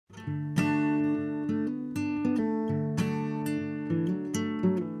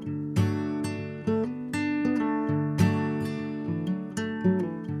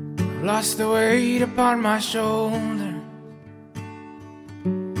Lost the weight upon my shoulder.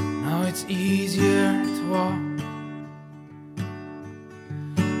 Now it's easier to walk.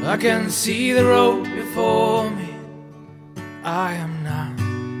 I can see the road before me. I am not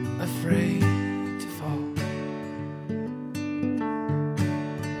afraid to fall.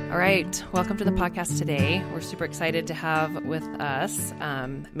 All right, welcome to the podcast today. We're super excited to have with us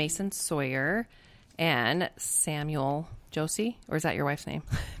Mason Sawyer and Samuel Josie, or is that your wife's name?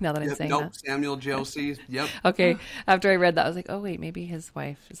 Now that I'm saying that. Samuel Josie. Yep. Okay. After I read that, I was like, oh wait, maybe his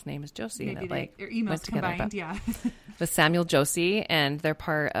wife's name is Josie. Maybe and it, their emails combined, yeah. With Samuel Josie, and they're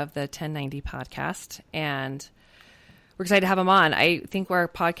part of the 10Ninety podcast, and we're excited to have them on. I think our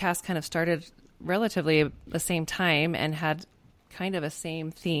podcast kind of started relatively the same time and had kind of a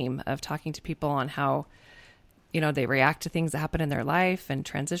same theme of talking to people on how, you know, they react to things that happen in their life and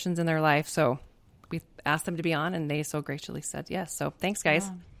transitions in their life. So we asked them to be on, and they so graciously said yes. So thanks,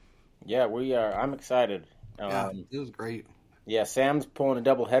 guys. Yeah, we are. I'm excited. Yeah, it was great. Yeah, Sam's pulling a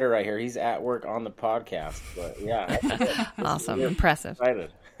double header right here. He's at work on the podcast, but yeah. Awesome. Impressive.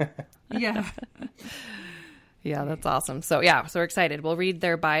 Excited. Yeah. Yeah, that's awesome. So yeah, so we're excited. We'll read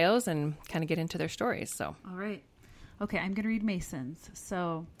their bios and kind of get into their stories. So. All right. Okay, I'm going to read Mason's.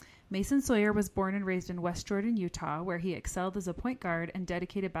 So Mason Sawyer was born and raised in West Jordan, Utah, where he excelled as a point guard and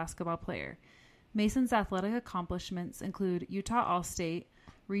dedicated basketball player. Mason's athletic accomplishments include Utah All-State,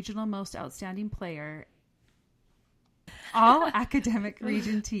 Regional Most Outstanding Player, All Academic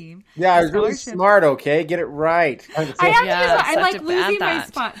Region Team. Yeah, I was really smart, okay? Get it right. I have to I'm like losing my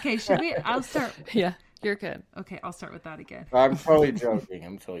spot. Okay, should we? I'll start. Yeah, you're good. Okay, I'll start with that again. I'm totally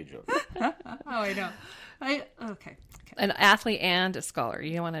joking. Oh, I know. Okay. An athlete and a scholar.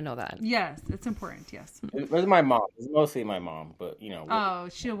 You want to know that. Yes, it's important. Yes. It was my mom. It was mostly my mom, but, you know. Oh,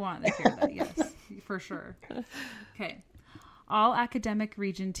 she'll want to hear that. Yes, for sure. Okay. All Academic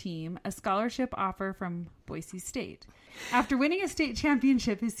Region Team, a scholarship offer from Boise State. After winning a state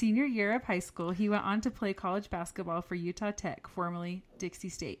championship his senior year of high school, he went on to play college basketball for Utah Tech, formerly Dixie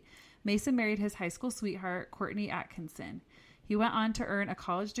State. Mason married his high school sweetheart, Courtney Atkinson. He went on to earn a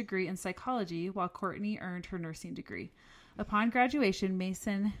college degree in psychology, while Courtney earned her nursing degree. Upon graduation,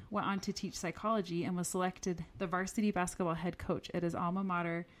 Mason went on to teach psychology and was selected the varsity basketball head coach at his alma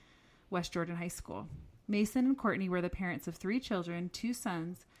mater, West Jordan High School. Mason and Courtney were the parents of 3 children, 2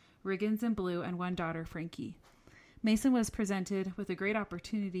 sons, Riggins and Blue, and 1 daughter, Frankie. Mason was presented with a great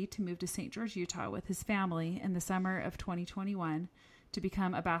opportunity to move to St. George, Utah with his family in the summer of 2021 to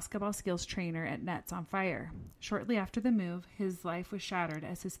become a basketball skills trainer at Nets on Fire. Shortly after the move, his life was shattered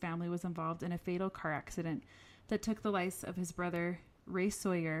as his family was involved in a fatal car accident that took the lives of his brother, Ray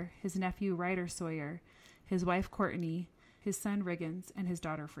Sawyer, his nephew, Ryder Sawyer, his wife, Courtney, his son, Riggins, and his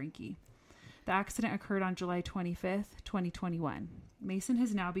daughter, Frankie. The accident occurred on July 25th, 2021. Mason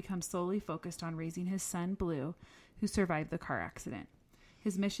has now become solely focused on raising his son, Blue, who survived the car accident.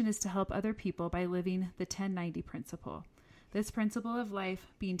 His mission is to help other people by living the 10-90 principle. This principle of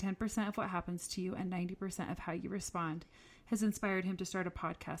life, being 10% of what happens to you and 90% of how you respond, has inspired him to start a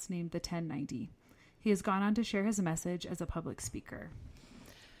podcast named the 1090. He has gone on to share his message as a public speaker.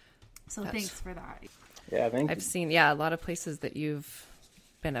 So thanks for that. Yeah, thank you. I've seen, a lot of places that you've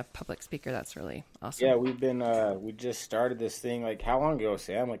been a public speaker. That's really awesome. Yeah, we've been, we just started this thing, like, how long ago,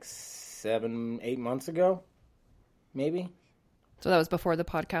 Sam? Like 7-8 months ago? Maybe? So that was before the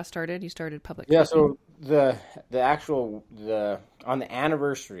podcast started? You started public speaking? Yeah, so the on the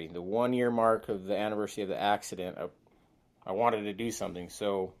anniversary, the 1-year mark of the anniversary of the accident, I wanted to do something.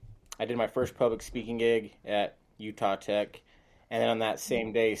 So I did my first public speaking gig at Utah Tech, and then on that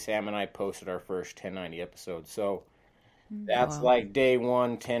same day, Sam and I posted our first 1090 episode. So that's like day 1,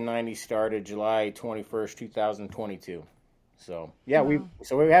 1090 started July 21st, 2022. So yeah, we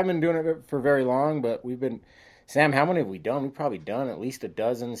haven't been doing it for very long, but we've been. Sam, how many have we done? We've probably done at least a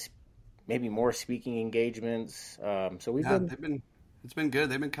dozen, maybe more speaking engagements. So we've been. It's been good.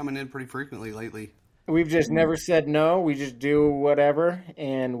 They've been coming in pretty frequently lately. We've just never said no. We just do whatever,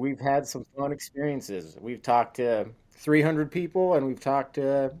 and we've had some fun experiences. We've talked to 300 people, and we've talked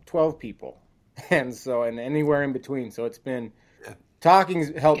to 12 people, and anywhere in between. So it's been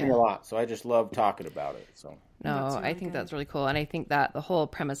talking's helped me a lot. So I just love talking about it. So no, I think that's really cool, and I think that the whole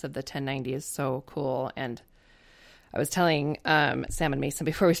premise of the 1090 is so cool. And I was telling Sam and Mason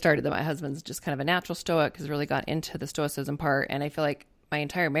before we started that my husband's just kind of a natural stoic, has really got into the stoicism part. And I feel like my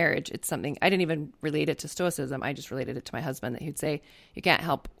entire marriage, it's something, I didn't even relate it to stoicism. I just related it to my husband, that he'd say, you can't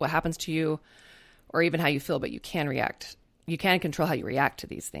help what happens to you or even how you feel, but you can react. You can control how you react to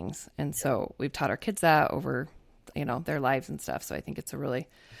these things. And so we've taught our kids that over, their lives and stuff. So I think it's a really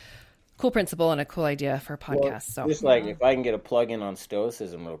cool principle and a cool idea for a podcast. Well, So just like if I can get a plug in on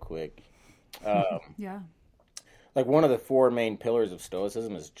stoicism real quick. Yeah. Like one of the four main pillars of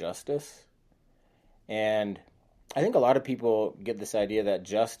stoicism is justice. And I think a lot of people get this idea that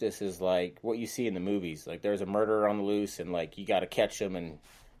justice is like what you see in the movies. Like there's a murderer on the loose and like you got to catch him and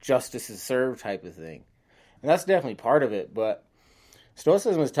justice is served type of thing. And that's definitely part of it. But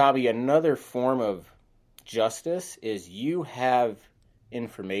stoicism has taught me another form of justice is you have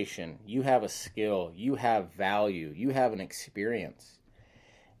information, you have a skill, you have value, you have an experience.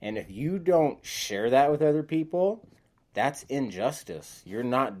 And if you don't share that with other people, that's injustice. You're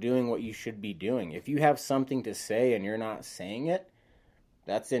not doing what you should be doing. If you have something to say and you're not saying it,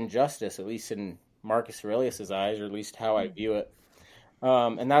 that's injustice, at least in Marcus Aurelius' eyes, or at least how I view it.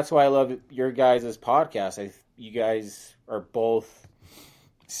 And that's why I love your guys' podcast. You guys are both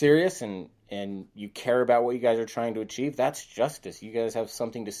serious and you care about what you guys are trying to achieve. That's justice. You guys have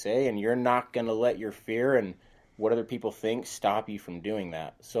something to say, and you're not going to let your fear and what other people think stop you from doing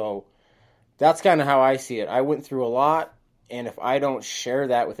that. So that's kind of how I see it. I went through a lot, and if I don't share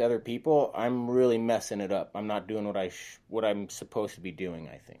that with other people, I'm really messing it up. I'm not doing what I'm supposed to be doing,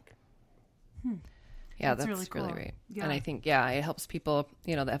 I think. yeah, that's really cool. great. Yeah. And I think, it helps people,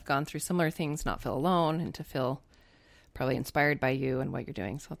 that have gone through similar things not feel alone and to feel probably inspired by you and what you're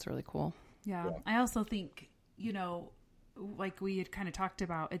doing. So it's really cool. Yeah. I also think, like we had kind of talked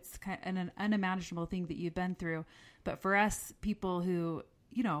about, it's kind of an unimaginable thing that you've been through. But for us, people who,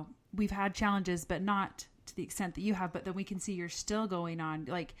 we've had challenges, but not to the extent that you have, but then we can see you're still going on,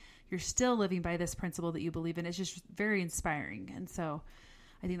 like you're still living by this principle that you believe in. It's just very inspiring. And so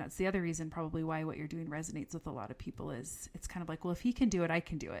I think that's the other reason probably why what you're doing resonates with a lot of people is it's kind of like, well, if he can do it, I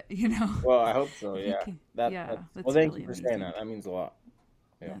can do it, Well, I hope so. Yeah. That's well, thank really you for amazing. saying that. That means a lot.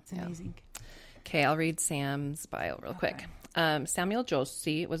 Yeah. That's amazing. Okay, I'll read Sam's bio real quick. Samuel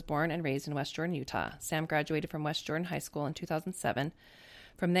Josie was born and raised in West Jordan, Utah. Sam graduated from West Jordan High School in 2007.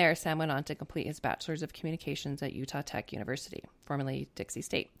 From there, Sam went on to complete his Bachelor's of Communications at Utah Tech University, formerly Dixie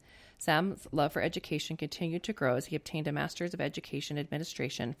State. Sam's love for education continued to grow as he obtained a Master's of Education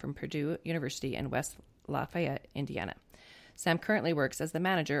Administration from Purdue University in West Lafayette, Indiana. Sam currently works as the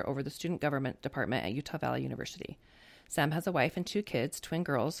manager over the Student Government Department at Utah Valley University. Sam has a wife and 2 kids, twin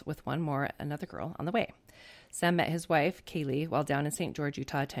girls, with another girl on the way. Sam met his wife, Kaylee, while down in St. George,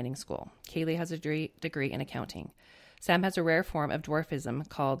 Utah, attending school. Kaylee has a degree in accounting. Sam has a rare form of dwarfism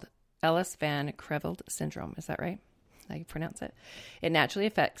called Ellis Van Creveld syndrome. Is that right? How you pronounce it? It naturally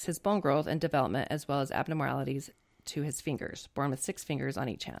affects his bone growth and development, as well as abnormalities to his fingers, born with 6 fingers on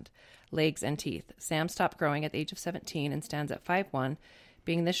each hand, legs, and teeth. Sam stopped growing at the age of 17 and stands at 5'1".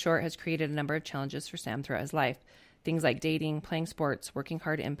 Being this short has created a number of challenges for Sam throughout his life. Things like dating, playing sports, working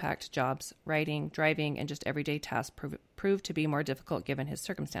hard to impact jobs, writing, driving, and just everyday tasks proved to be more difficult given his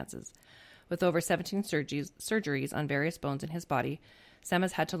circumstances. With over 17 surgeries on various bones in his body, Sam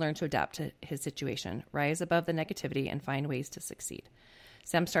has had to learn to adapt to his situation, rise above the negativity, and find ways to succeed.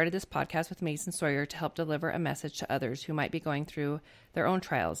 Sam started this podcast with Mason Sawyer to help deliver a message to others who might be going through their own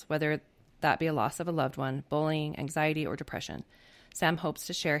trials, whether that be a loss of a loved one, bullying, anxiety, or depression. Sam hopes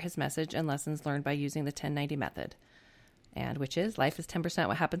to share his message and lessons learned by using the 10-90 method, and which is life is 10%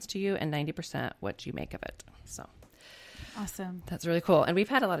 what happens to you and 90% what you make of it. So Awesome. that's really cool. And we've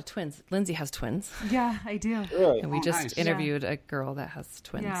had a lot of twins. Lindsay has twins. Yeah, I do. Really? And we just interviewed a girl that has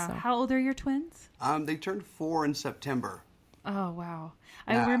twins. Yeah. So. How old are your twins? They turned 4 in September. Oh, wow.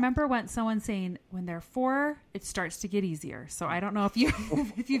 Yeah. I remember someone saying when they're 4, it starts to get easier. So I don't know if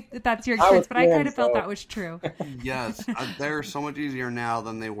if that's your experience, but I kind of felt that was true. Yes, they're so much easier now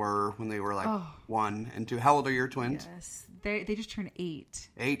than they were when they were like 1 and 2. How old are your twins? Yes. They just turned 8.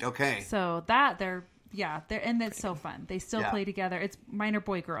 8, okay. So they're and it's so fun. They still play together. It's mine are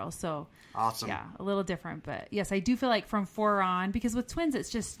boy girl, so Awesome. Yeah, a little different, but yes, I do feel like from 4 on, because with twins, it's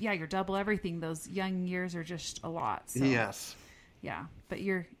just you're double everything. Those young years are just a lot. So, Yes. yeah, but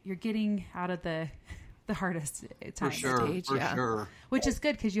you're getting out of the hardest time For sure. stage, For yeah. sure. which is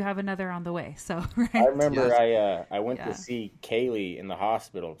good because you have another on the way. So right. I remember Yes. I went Yeah. to see Kaylee in the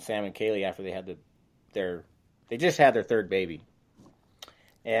hospital, Sam and Kaylee, after they had they just had their 3rd baby.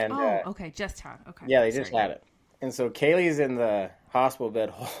 And okay, just had okay. yeah, they just Sorry. had it. And so Kaylee's in the hospital bed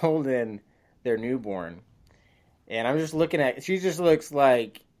holding their newborn. And I'm just looking she just looks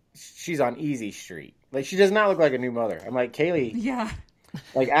like she's on Easy Street. Like, she does not look like a new mother. I'm like, Kaylee, Yeah.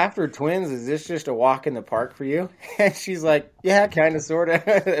 like, after twins, is this just a walk in the park for you? And she's like, yeah, kind of, sort of.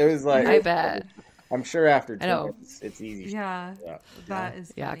 It was like, I bet. I'm sure after I know. twins, it's easy. Yeah. That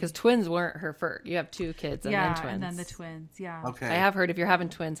is Yeah, funny. because twins weren't her first. You have 2 kids and then twins. and then the twins. Yeah. Okay. I have heard if you're having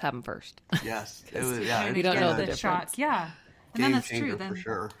twins, have them first. Yes. It Just was, to yeah. kinda You don't get know the the difference. shock. Yeah. And then game that's changer true. Then for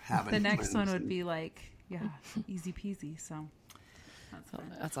sure. Having the next twins one would and- be like, easy peasy. So that's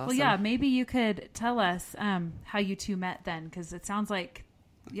fun. That's awesome. Well, yeah, maybe you could tell us how you two met then, because it sounds like,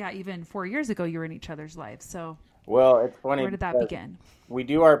 even 4 years ago you were in each other's lives. So Well, it's funny. where did that because begin? We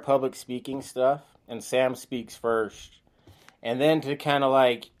do our public speaking stuff, and Sam speaks first. And then to kind of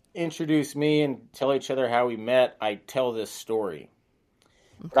like introduce me and tell each other how we met, I tell this story.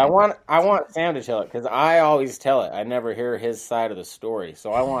 But I want Sam to tell it because I always tell it. I never hear his side of the story.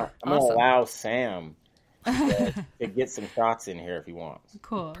 So I'm going to allow Sam to get some shots in here if he wants.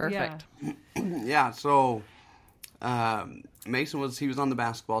 Cool. Perfect. Yeah, so Mason was on the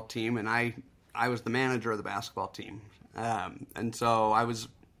basketball team, and I was the manager of the basketball team. And so I was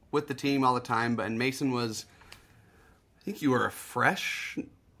with the team all the time, but Mason was, I think you were a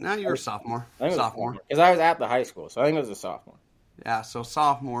no, you were a sophomore. Sophomore. Because I was at the high school, so I think it was a sophomore. Yeah, so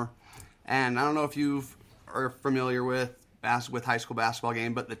sophomore. And I don't know if you are familiar with high school basketball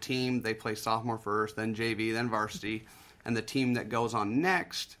game, but the team, they play sophomore first, then JV, then varsity. And the team that goes on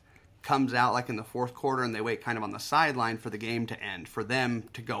next comes out like in the fourth quarter, and they wait kind of on the sideline for the game to end, for them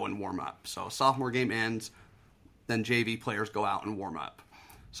to go and warm up. So sophomore game ends, then JV players go out and warm up.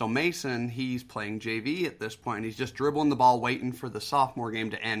 So Mason, he's playing JV at this point. He's just dribbling the ball, waiting for the sophomore game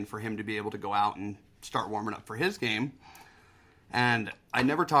to end for him to be able to go out and start warming up for his game. And I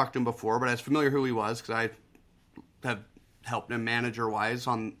never talked to him before, but I was familiar who he was because I have helped him manager-wise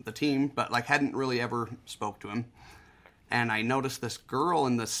on the team, but like hadn't really ever spoke to him. And I noticed this girl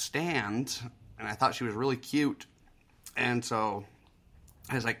in the stands, and I thought she was really cute. And so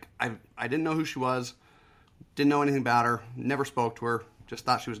I was like, I didn't know who she was, didn't know anything about her, never spoke to her, just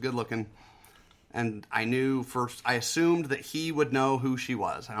thought she was good-looking. And I assumed that he would know who she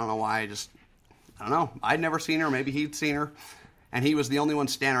was. I don't know why, I don't know. I'd never seen her, maybe he'd seen her. And he was the only one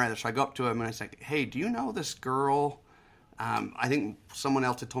standing right there. So I go up to him and I say, hey, do you know this girl? I think someone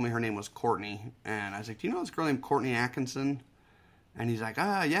else had told me her name was Courtney. And I was like, do you know this girl named Courtney Atkinson? And he's like,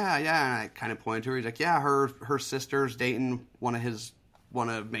 yeah. And I kind of pointed to her. He's like, yeah, her sister's dating one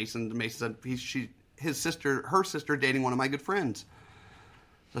of Mason's. Mason said her sister dating one of my good friends.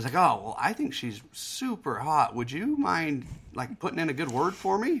 So I was like, oh, well, I think she's super hot. Would you mind like putting in a good word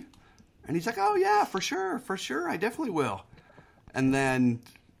for me? And he's like, oh yeah, for sure. I definitely will. And then,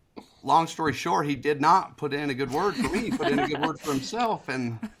 long story short, he did not put in a good word for me. He put in a good word for himself,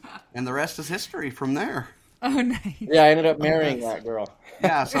 and the rest is history from there. Oh, nice. Yeah, I ended up marrying that girl.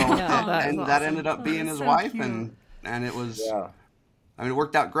 Yeah, so that that ended up being his so wife, cute. and it was. Yeah. I mean, it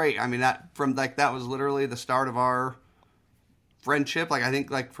worked out great. I mean, that was literally the start of our friendship. Like I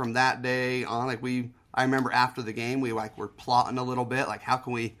think like from that day on, I remember after the game we were plotting a little bit, like how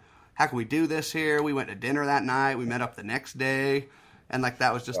can we do this here? We went to dinner that night. We met up the next day, and like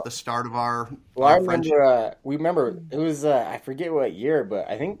that was just the start of our. Well, our I remember. It was I forget what year, but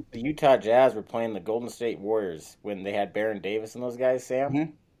I think the Utah Jazz were playing the Golden State Warriors when they had Baron Davis and those guys. Sam.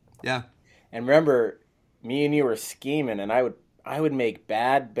 Mm-hmm. Yeah. And remember, me and you were scheming, and I would make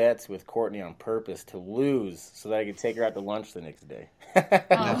bad bets with Courtney on purpose to lose, so that I could take her out to lunch the next day.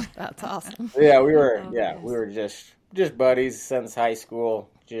 Oh, that's awesome. Yeah, we were just buddies since high school.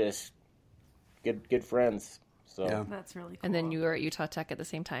 Just good friends. So Yeah. That's really cool. And then you were at Utah Tech at the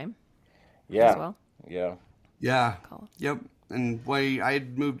same time yeah, as well? yeah. Cool. Yep. And I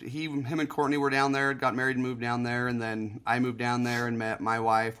had moved. Him and Courtney were down there, got married and moved down there, and then I moved down there and met my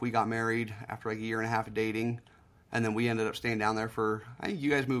wife. We got married after like a year and a half of dating, and then we ended up staying down there for. I think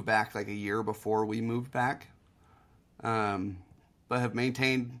you guys moved back like a year before we moved back. But have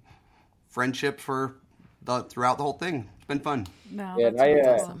maintained friendship throughout the whole thing. It's been fun. No, Yeah, that's and really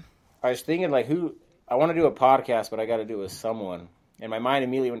awesome. I was thinking like I want to do a podcast, but I got to do it with someone. And my mind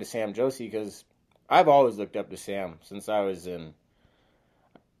immediately went to Sam Josie because I've always looked up to Sam since I was in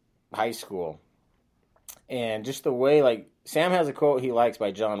high school. And just the way, like, Sam has a quote he likes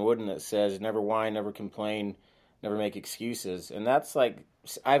by John Wooden that says, never whine, never complain, never make excuses. And that's like,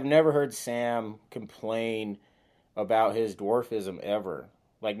 I've never heard Sam complain about his dwarfism ever.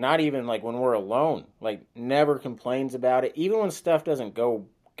 Like, not even like when we're alone. Like, never complains about it. Even when stuff doesn't go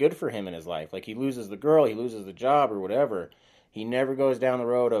good for him in his life. Like, he loses the girl, he loses the job or whatever. He never goes down the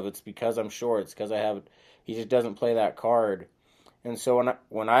road of it's because I'm short, it's because I have. He just doesn't play that card. And so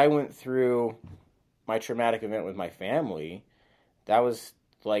when I went through my traumatic event with my family, that was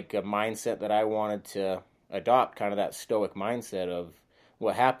like a mindset that I wanted to adopt, kind of that stoic mindset of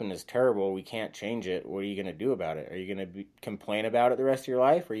what happened is terrible, we can't change it, what are you going to do about it? Are you going to complain about it the rest of your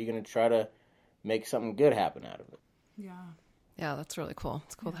life, or are you going to try to make something good happen out of it? Yeah. Yeah, that's really cool.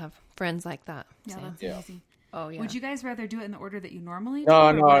 It's cool to have friends like that. Yeah, Sam. that's Yeah. amazing. Oh, yeah. Would you guys rather do it in the order that you normally do? No,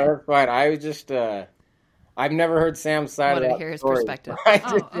 or what? that's fine. I was just, I've never heard Sam's side Wanted of to that hear his story. perspective.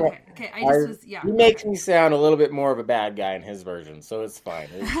 Oh, okay. I just was, yeah. He makes me sound a little bit more of a bad guy in his version, so it's fine.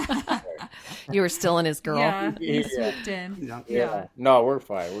 You were still in his girl. Yeah, you Yeah. swooped in. Yeah. Yeah. No, we're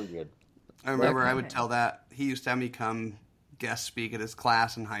fine. We're good. I remember I would Okay. tell that. He used to have me come guest speak at his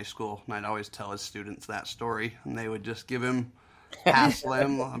class in high school, and I'd always tell his students that story, and they would just give him, hassle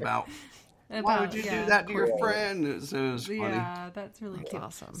him about, why would you do that to your friend? It was funny. Yeah, that's really cute.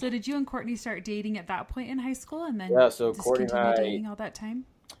 awesome. So did you and Courtney start dating at that point in high school and then Yeah, so just Courtney and continue I- dating all that time?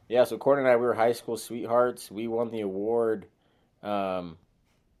 Yeah, so Courtney and I, we were high school sweethearts. We won the award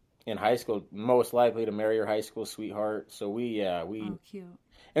in high school, most likely to marry your high school sweetheart. So we Oh, cute.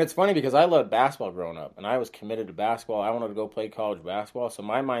 and it's funny because I loved basketball growing up, and I was committed to basketball. I wanted to go play college basketball, so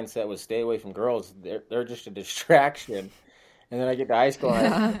my mindset was stay away from girls. They're just a distraction. And then I get to high school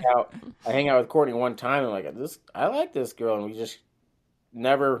and I hang out with Courtney one time, and I'm like, I like this girl, and we just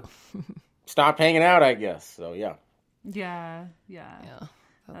never stopped hanging out, I guess. So yeah. Yeah. Yeah,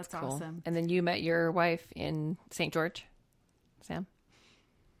 That's cool. awesome. And then you met your wife in St. George, Sam?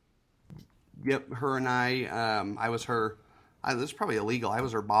 Yep, her and I was her. This is probably illegal. I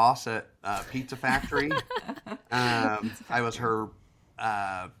was her boss at Pizza Factory. I was her,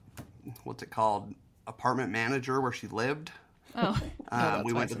 what's it called, apartment manager where she lived. Oh,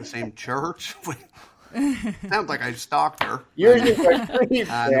 We went to the same church. Sounds like I stalked her. You're just like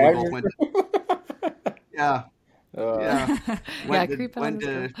creep, And then we both Sam. went to, yeah. Creep on Went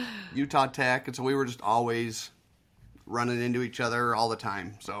this to Utah Tech, and so we were just always running into each other all the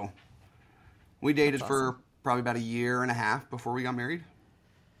time. So we dated for probably about a year and a half before we got married.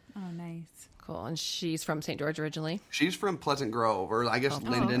 oh, nice. Cool. And she's from St. George originally? She's from Pleasant Grove, or I guess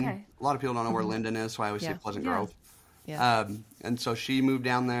Linden. okay. A lot of people don't know where Linden is, so I always Yeah. say Pleasant Yeah. Grove. Yeah. And so she moved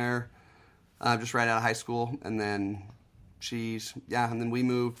down there just right out of high school, and then and then we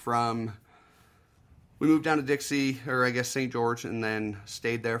moved down to Dixie, or I guess St. George, and then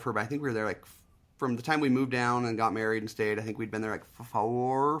stayed there I think we were there like, from the time we moved down and got married and stayed, I think we'd been there like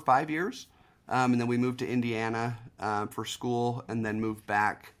 4 or 5 years. And then we moved to Indiana for school, and then moved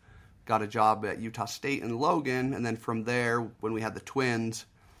back, got a job at Utah State in Logan, and then from there, when we had the twins,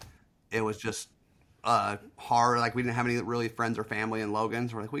 it was just hard. Like, we didn't have any really friends or family in Logan,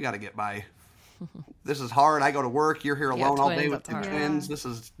 so we're like, we got to get by. This is hard. I go to work. You're here alone all day twins, with that's two hard. twins. This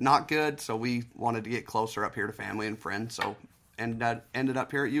is not good. So we wanted to get closer up here to family and friends. So ended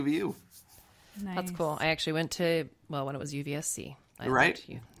up here at UVU. Nice. That's cool. I actually went to, when it was UVSC. I Right?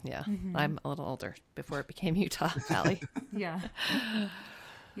 went yeah. I'm a little older before it became Utah Valley. Yeah.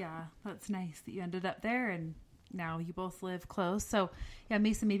 Yeah, that's nice that you ended up there and now you both live close. So, yeah,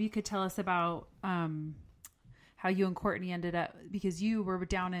 Mason, maybe you could tell us about how you and Courtney ended up, because you were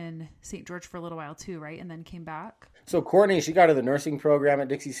down in St. George for a little while too, right? And then came back. So Courtney, she got to the nursing program at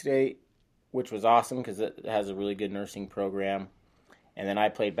Dixie State, which was awesome because it has a really good nursing program. And then I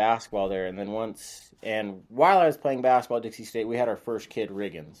played basketball there. And then while I was playing basketball at Dixie State, we had our first kid,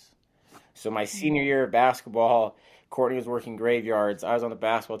 Riggins. So my senior year of basketball, Courtney was working graveyards. I was on the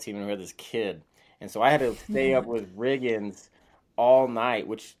basketball team and we had this kid. And so I had to stay up with Riggins all night,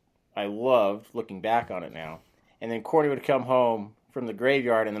 which I loved looking back on it now. And then Courtney would come home from the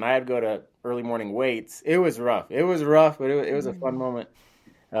graveyard, and then I had to go to early morning weights. It was rough. But it was a fun moment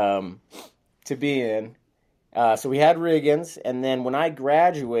to be in. So we had Riggins, and then when I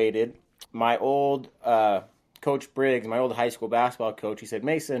graduated, my old Coach Briggs, my old high school basketball coach, he said,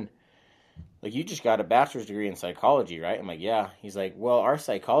 Mason, like, you just got a bachelor's degree in psychology, right? I'm like, yeah. He's like, well, our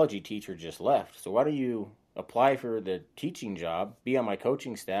psychology teacher just left, so why don't you apply for the teaching job, be on my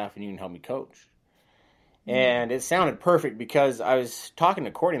coaching staff, and you can help me coach. And it sounded perfect because I was talking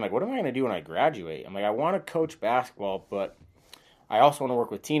to Courtney, like, what am I going to do when I graduate? I'm like, I want to coach basketball, but I also want to work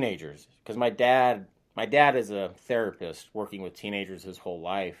with teenagers because my dad is a therapist working with teenagers his whole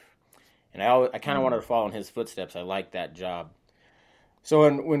life. And I kind of wanted to follow in his footsteps. I liked that job. So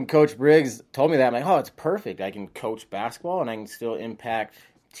when Coach Briggs told me that, I'm like, oh, it's perfect. I can coach basketball and I can still impact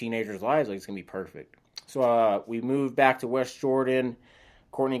teenagers' lives. Like, it's going to be perfect. So we moved back to West Jordan.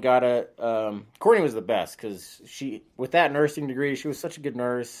 Courtney Courtney was the best because with that nursing degree, she was such a good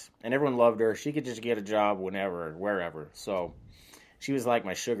nurse and everyone loved her. She could just get a job whenever, wherever. So she was like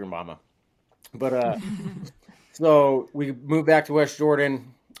my sugar mama. But so we moved back to West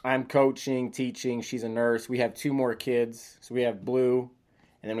Jordan. I'm coaching, teaching. She's a nurse. We have 2 more kids. So we have Blue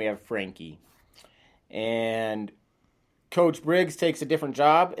and then we have Frankie. And Coach Briggs takes a different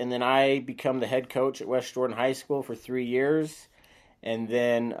job, and then I become the head coach at West Jordan High School for 3 years. And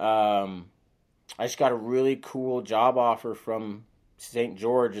then I just got a really cool job offer from St.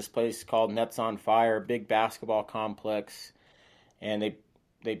 George, this place called Nets on Fire, big basketball complex. And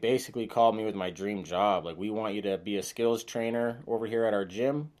they basically called me with my dream job. Like, we want you to be a skills trainer over here at our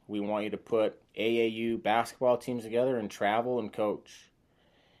gym. We want you to put AAU basketball teams together and travel and coach.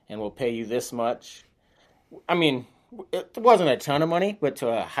 And we'll pay you this much. I mean, it wasn't a ton of money, but to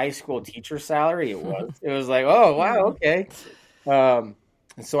a high school teacher salary, it was. It was like, oh, wow, okay. And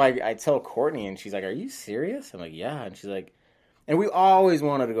so I tell Courtney, and she's like, are you serious? I'm like, yeah. And she's like, and we always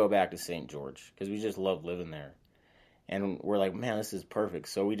wanted to go back to St. George because we just love living there. And we're like, man, this is perfect.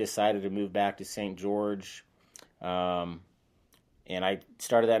 So we decided to move back to St. George. And I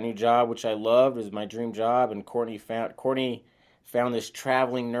started that new job, which I loved. It was my dream job. And Courtney found this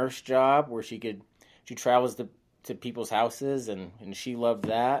traveling nurse job where she travels to people's houses, and she loved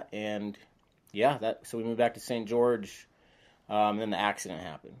that. And yeah, so we moved back to St. George. And then the accident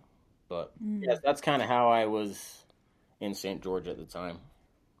happened. But yeah, that's kind of how I was in St. George at the time.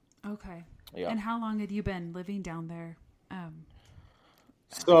 Okay. Yeah. And how long had you been living down there?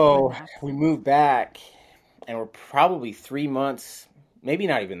 So we moved back, and we're probably 3 months, maybe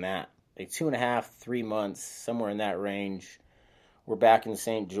not even that, like 2.5, 3 months, somewhere in that range. We're back in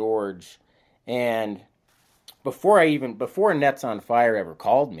St. George. And before Nets on Fire ever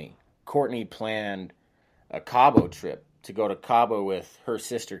called me, Courtney planned a Cabo trip to go to Cabo with her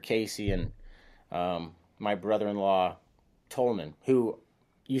sister Casey and my brother-in-law Tolman, who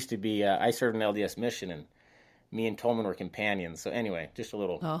used to be, I served in LDS mission, and me and Tolman were companions. So anyway, just a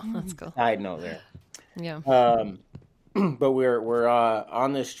little that's cool. side note there. Yeah. But we're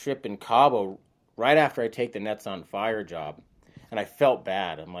on this trip in Cabo right after I take the Nets on Fire job, and I felt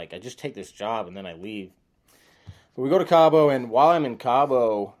bad. I'm like, I just take this job and then I leave. But we go to Cabo, and while I'm in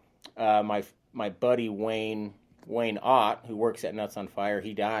Cabo, my buddy Wayne Ott, who works at Nets on Fire,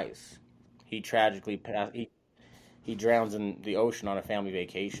 he dies. He tragically he drowns in the ocean on a family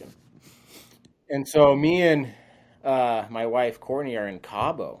vacation. And so me and my wife Courtney are in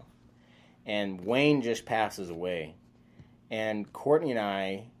Cabo, and Wayne just passes away. And Courtney and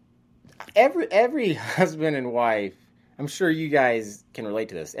I, every husband and wife, I'm sure you guys can relate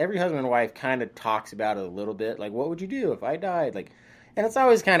to this. Every husband and wife kind of talks about it a little bit, like, what would you do if I died? Like, and it's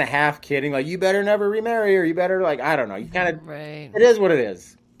always kind of half kidding, like, you better never remarry, or you better, like, I don't know. You kind of, right. It is what it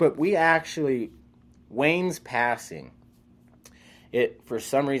is. But Wayne's passing, for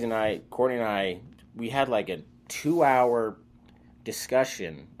some reason, Courtney and I, we had like a 2-hour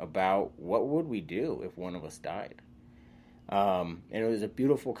discussion about what would we do if one of us died. And it was a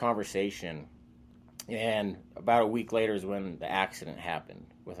beautiful conversation. And about a week later is when the accident happened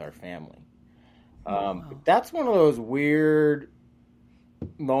with our family. That's one of those weird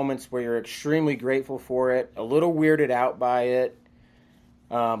moments where you're extremely grateful for it, a little weirded out by it.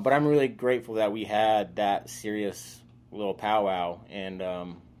 But I'm really grateful that we had that serious little powwow. And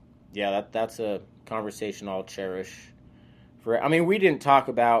yeah, that's a conversation I'll cherish. We didn't talk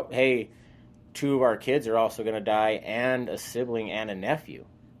about, hey, 2 of our kids are also going to die, and a sibling and a nephew.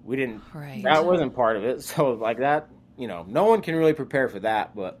 We didn't. Right. That wasn't part of it. So like that, no one can really prepare for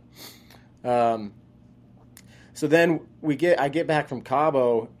that. But so then I get back from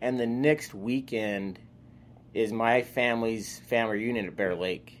Cabo, and the next weekend is my family's family reunion at Bear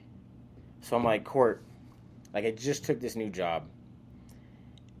Lake. So I'm like, Court, like, I just took this new job,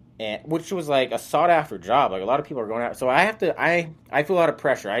 and which was like a sought after job. Like, a lot of people are going out. So I feel a lot of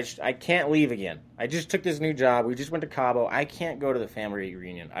pressure. I can't leave again. I just took this new job. We just went to Cabo. I can't go to the family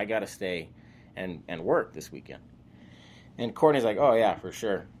reunion. I got to stay and work this weekend. And Courtney's like, oh yeah, for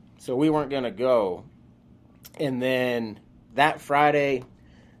sure. So we weren't going to go. And then that Friday,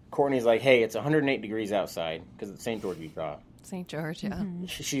 Courtney's like, hey, it's 108 degrees outside because it's St. George, Utah. St. George, yeah. Mm-hmm.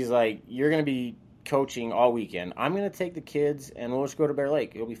 She's like, you're going to be coaching all weekend. I'm going to take the kids, and we'll just go to Bear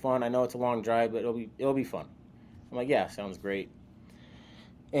Lake. It'll be fun. I know it's a long drive, but it'll be fun. I'm like, yeah, sounds great.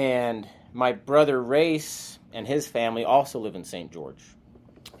 And my brother Race and his family also live in St. George.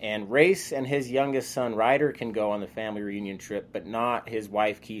 And Race and his youngest son Ryder can go on the family reunion trip, but not his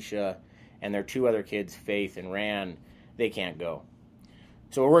wife Keisha and their 2 other kids, Faith and Ran. They can't go.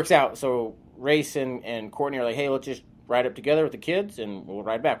 So it works out. So Race and Courtney are like, hey, let's just ride up together with the kids, and we'll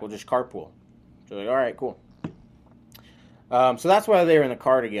ride back. We'll just carpool. So they're like, all right, cool. So that's why they were in the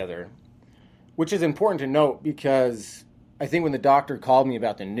car together, which is important to note because I think when the doctor called me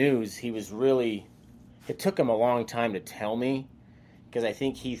about the news, it took him a long time to tell me because I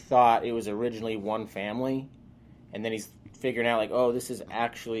think he thought it was originally one family, and then he's figuring out, like, oh, this is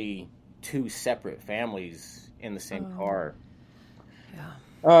actually 2 separate families in the same car.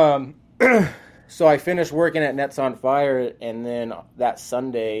 Yeah. So I finished working at Nets on Fire, and then that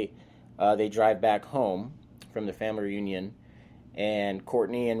Sunday, they drive back home from the family reunion, and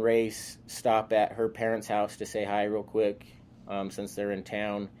Courtney and Race stop at her parents' house to say hi real quick. since they're in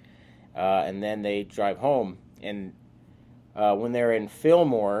town, and then they drive home. And when they're in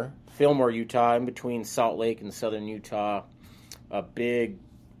Fillmore, Utah, in between Salt Lake and southern Utah, a big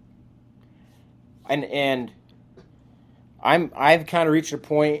and I've kind of reached a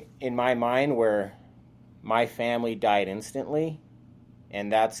point in my mind where my family died instantly,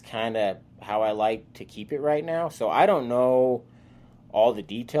 and that's kind of how I like to keep it right now. So I don't know all the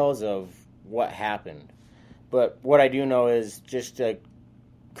details of what happened, but what I do know is just a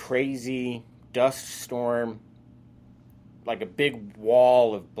crazy dust storm, like a big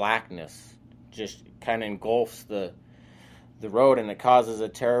wall of blackness, just kind of engulfs the road, and it causes a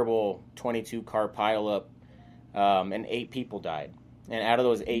terrible 22-car pileup, and 8 people died. And out of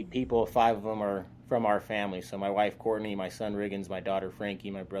those 8 people, 5 of them are from our family. So my wife Courtney, my son Riggins, my daughter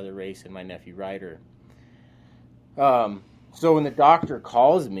Frankie, my brother Race, and my nephew Ryder. So when the doctor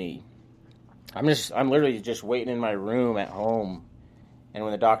calls me, I'm literally just waiting in my room at home, and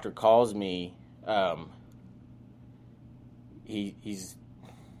when the doctor calls me, he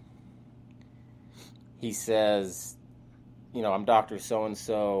says, I'm Dr.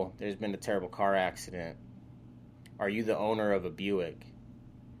 So-and-so. There's been a terrible car accident. Are you the owner of a Buick?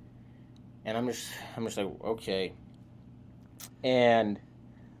 And I'm just like, okay. And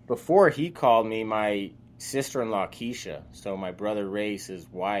before he called me, my sister-in-law, Keisha, so my brother Race's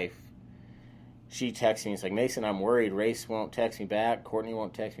wife, she texted me. It's like, Mason, I'm worried. Race won't text me back. Courtney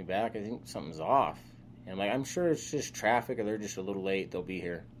won't text me back. I think something's off. And I'm like, I'm sure it's just traffic, or they're just a little late. They'll be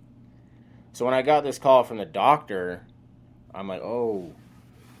here. So when I got this call from the doctor, I'm like, oh,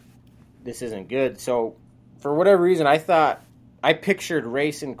 this isn't good. So for whatever reason, I pictured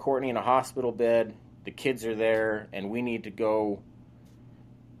Race and Courtney in a hospital bed. The kids are there, and we need to go.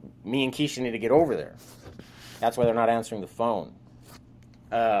 Me and Keisha need to get over there. That's why they're not answering the phone.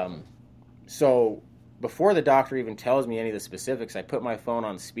 So before the doctor even tells me any of the specifics, I put my phone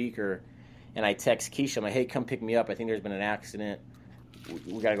on speaker, and I text Keisha. I'm like, hey, come pick me up. I think there's been an accident.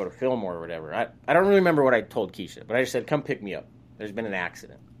 We got to go to Fillmore or whatever. I don't really remember what I told Keisha, but I just said, come pick me up. There's been an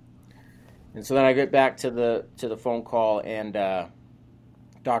accident. And so then I get back to the phone call, and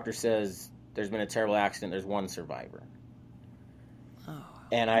doctor says there's been a terrible accident. There's 1 survivor. Oh.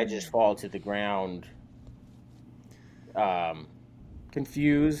 And I just fall to the ground,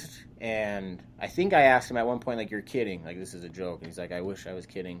 confused. And I think I asked him at one point, like, you're kidding. Like, this is a joke. And he's like, I wish I was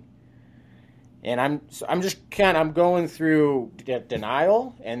kidding. And I'm going through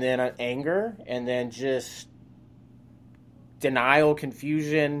denial, and then anger, and then just denial,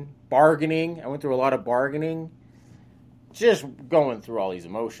 confusion, bargaining. I went through a lot of bargaining, just going through all these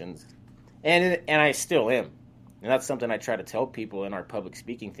emotions, and I still am. And that's something I try to tell people in our public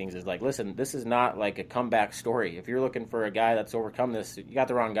speaking things is like, listen, this is not like a comeback story. If you're looking for a guy that's overcome this, you got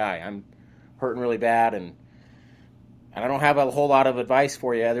the wrong guy. I'm hurting really bad, and I don't have a whole lot of advice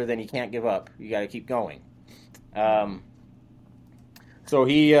for you other than you can't give up. You got to keep going. So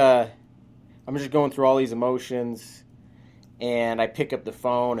I'm just going through all these emotions, and I pick up the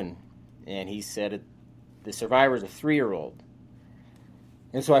phone, and he said the survivor's a 3-year-old.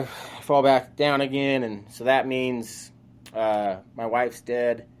 And so I fall back down again, and so that means my wife's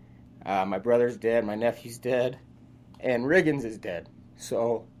dead, my brother's dead, my nephew's dead, and Riggins is dead.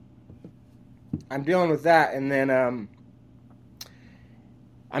 So I'm dealing with that, and then I'm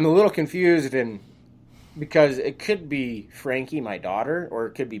a little confused, and because it could be Frankie, my daughter, or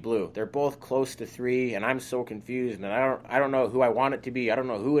it could be Blue. They're both close to 3, and I'm so confused, and I don't know who I want it to be. I don't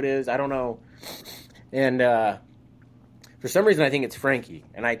know who it is. I don't know. And for some reason, I think it's Frankie,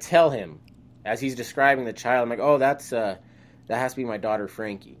 and I tell him as he's describing the child, I'm like, oh, that has to be my daughter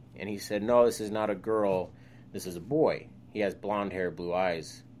Frankie. And he said, no, this is not a girl. This is a boy. He has blonde hair, blue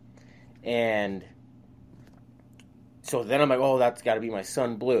eyes. And so then I'm like, oh, that's got to be my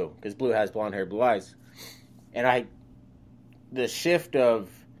son Blue, because Blue has blonde hair, blue eyes. And the shift of,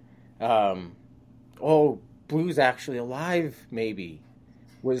 oh, Blue's actually alive, maybe,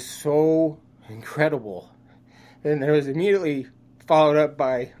 was so incredible. And it was immediately followed up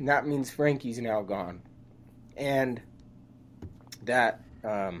by, that means Frankie's now gone. And that,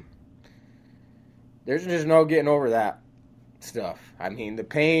 there's just no getting over that stuff. I mean, the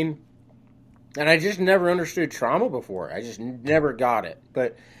pain, and I just never understood trauma before. I just never got it.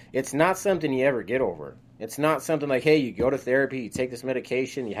 But it's not something you ever get over. It's not something like, hey, you go to therapy, you take this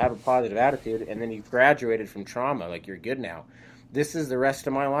medication, you have a positive attitude, and then you've graduated from trauma, like you're good now. This is the rest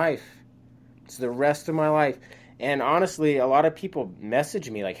of my life. It's the rest of my life. And honestly, a lot of people message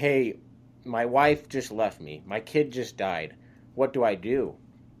me like, hey, my wife just left me. My kid just died. What do I do?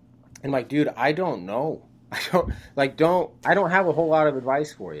 And like, dude, I don't know. I don't have a whole lot of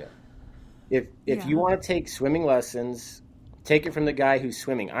advice for you. If you want to take swimming lessons Take it from the guy who's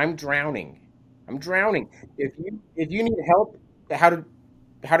swimming. I'm drowning. If you need help how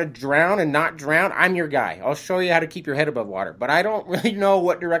to drown and not drown, I'm your guy. I'll show you how to keep your head above water. But I don't really know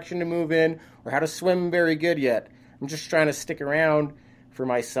what direction to move in or how to swim very good yet. I'm just trying to stick around for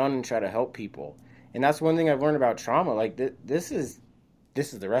my son and try to help people. And that's one thing I've learned about trauma. Like this is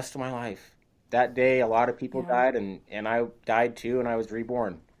the rest of my life. That day, a lot of people died, and I died too, and I was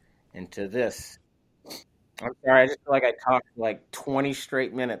reborn into this. I'm sorry, I just feel like I talked for like 20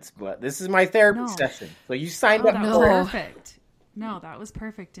 straight minutes, but this is my therapy session. So you signed up that for was it. perfect. No, that was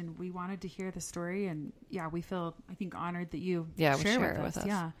perfect, and we wanted to hear the story, and we feel, I think, honored that you share it with us.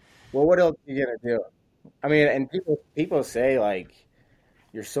 Yeah. Well, what else are you gonna do? I mean, and people say like,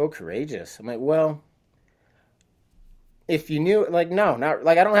 you're so courageous. I'm like, well, if you knew, like, no, not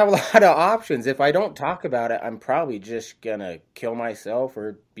like I don't have a lot of options. If I don't talk about it, I'm probably just gonna kill myself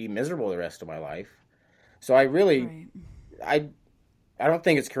or be miserable the rest of my life. So I really, I don't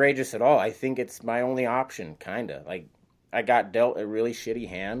think it's courageous at all. I think it's my only option, kind of. Like, I got dealt a really shitty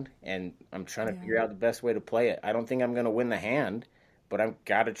hand, and I'm trying to figure out the best way to play it. I don't think I'm going to win the hand, but I've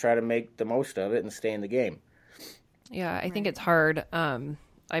got to try to make the most of it and stay in the game. Yeah, I think it's hard.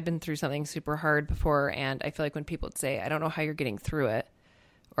 I've been through something super hard before, and I feel like when people would say, I don't know how you're getting through it,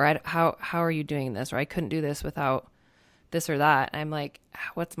 or how are you doing this, or I couldn't do this without this or that. I'm like,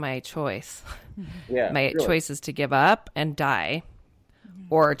 what's my choice? My choice is to give up and die,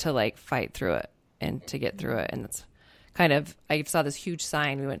 or to like fight through it and to get through it. And it's kind of, I saw this huge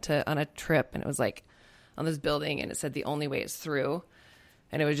sign. We went on a trip, and it was like on this building, and it said the only way is through.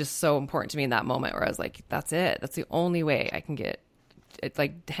 And it was just so important to me in that moment where I was like, that's it. That's the only way I can get it,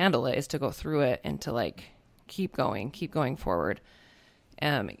 like handle it, is to go through it and to like keep going forward.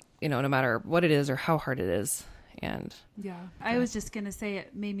 No matter what it is or how hard it is. And I was just going to say,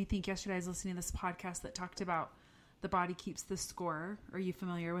 it made me think yesterday I was listening to this podcast that talked about The Body Keeps the Score. Are you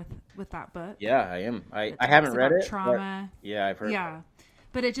familiar with that book? Yeah, I am. I haven't read it. Trauma. Yeah, I've heard. Yeah.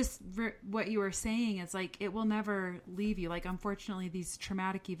 But it just, what you were saying is like, it will never leave you. Like, unfortunately, these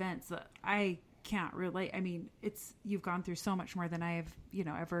traumatic events that I can't relate. I mean, you've gone through so much more than I have,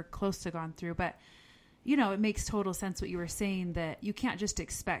 ever close to gone through. But, it makes total sense what you were saying, that you can't just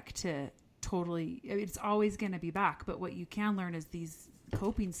expect to totally, it's always going to be back. But what you can learn is these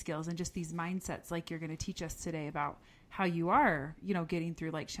coping skills and just these mindsets, like you're going to teach us today, about how you are, getting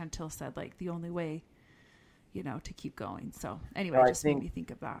through, like Chantil said, like the only way, to keep going. So anyway, it just made me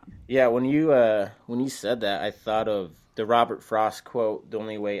think of that. Yeah. When you said that, I thought of the Robert Frost quote, "The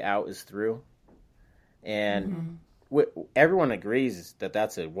only way out is through." And everyone agrees that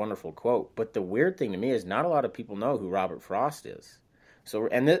that's a wonderful quote. But the weird thing to me is not a lot of people know who Robert Frost is. So,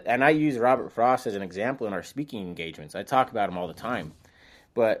 and I use Robert Frost as an example in our speaking engagements. I talk about him all the time.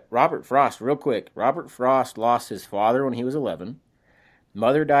 But Robert Frost, real quick, Robert Frost lost his father when he was 11.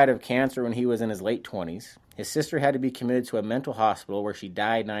 Mother died of cancer when he was in his late 20s. His sister had to be committed to a mental hospital where she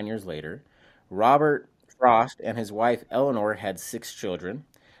died 9 years later. Robert Frost and his wife Eleanor had 6 children.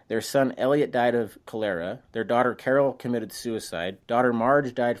 Their son Elliot died of cholera. Their daughter Carol committed suicide. Daughter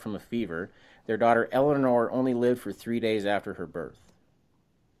Marge died from a fever. Their daughter Eleanor only lived for 3 days after her birth.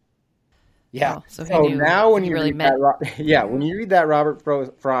 Yeah. Wow. So now when you really read when you read that Robert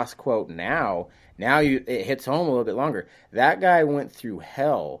Frost quote now it hits home a little bit longer. That guy went through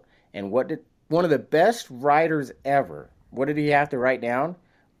hell, and one of the best writers ever, what did he have to write down?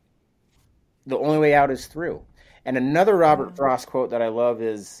 The only way out is through. And another Robert Frost quote that I love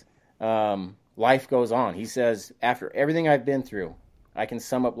is, life goes on. He says, after everything I've been through, I can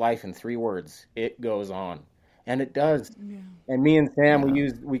sum up life in 3 words. It goes on. And it does. Yeah. And me and Sam,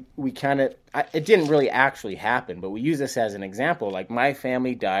 we kind of, it didn't really actually happen, but we use this as an example. Like, my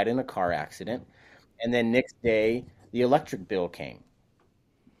family died in a car accident, and then next day, the electric bill came.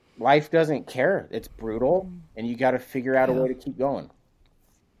 Life doesn't care. It's brutal, and you got to figure out a way to keep going.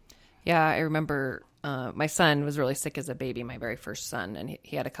 Yeah, I remember my son was really sick as a baby, my very first son, and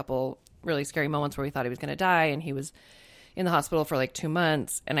he had a couple really scary moments where we thought he was going to die, and he was in the hospital for like 2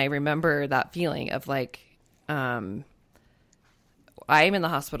 months. And I remember that feeling of like, I'm in the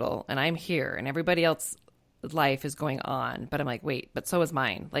hospital and I'm here and everybody else's life is going on, but I'm like, wait, but so is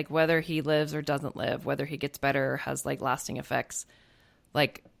mine. Like, whether he lives or doesn't live, whether he gets better, has like lasting effects.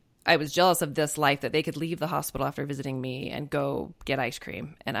 Like, I was jealous of this life that they could leave the hospital after visiting me and go get ice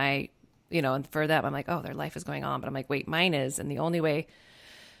cream. And and for them, I'm like, oh, their life is going on. But I'm like, wait, mine is. And the only way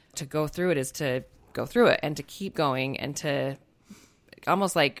to go through it is to go through it and to keep going and to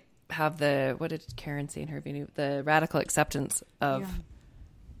almost like have what did Karen say in her video? The radical acceptance of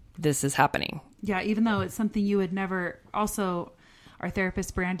this is happening. Yeah, even though it's something you would never. Also, our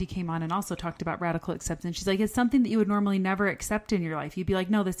therapist Brandy came on and also talked about radical acceptance. She's like, it's something that you would normally never accept in your life. You'd be like,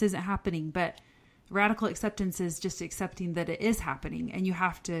 no, this isn't happening. But radical acceptance is just accepting that it is happening, and you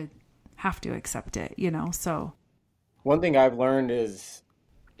have to accept it, you know? So one thing I've learned is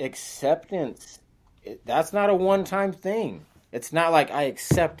acceptance. That's not a one-time thing. It's not like I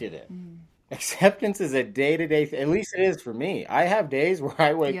accepted it. Acceptance is a day-to-day thing. At least it is for me. I have days where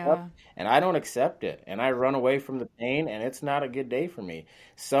I wake up and I don't accept it, and I run away from the pain, and it's not a good day for me.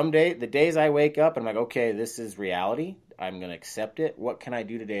 The days I wake up and I'm like, okay, this is reality. I'm going to accept it. What can I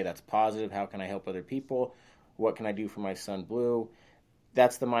do today that's positive? How can I help other people? What can I do for my son Blue?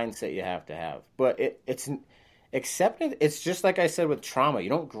 That's the mindset you have to have. But it's acceptance. It's just like I said with trauma. You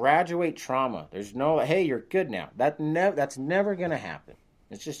don't graduate trauma. There's no, hey, you're good now. That's never going to happen.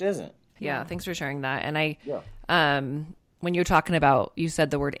 It just isn't. Yeah, thanks for sharing that. And when you were talking about, you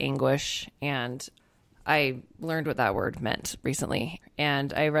said the word anguish, and I learned what that word meant recently.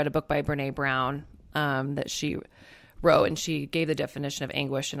 And I read a book by Brene Brown that she wrote, and she gave the definition of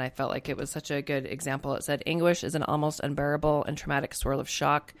anguish, and I felt like it was such a good example. It said, anguish is an almost unbearable and traumatic swirl of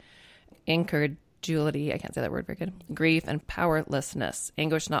shock, incredulity, I can't say that word very good, grief, and powerlessness.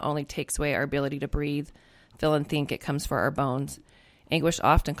 Anguish not only takes away our ability to breathe, feel, and think, it comes for our bones. Anguish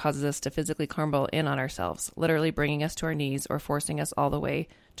often causes us to physically crumble in on ourselves, literally bringing us to our knees or forcing us all the way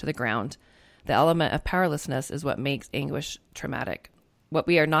to the ground. The element of powerlessness is what makes anguish traumatic. What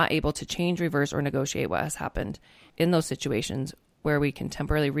we are not able to change, reverse, or negotiate what has happened. In those situations where we can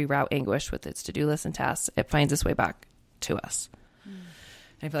temporarily reroute anguish with its to-do list and tasks, it finds its way back to us.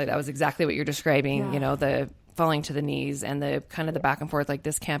 I feel like that was exactly what you're describing, you know, the falling to the knees and the kind of the back and forth, like,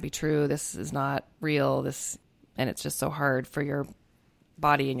 this can't be true, this is not real, and it's just so hard for your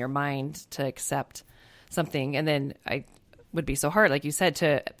body and your mind to accept something. And then I would be so hard, like you said,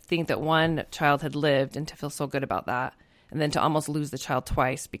 to think that one child had lived and to feel so good about that, and then to almost lose the child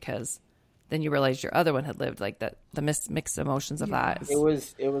twice because then you realize your other one had lived, like that, the mixed emotions of that. It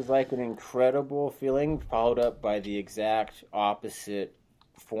was like an incredible feeling followed up by the exact opposite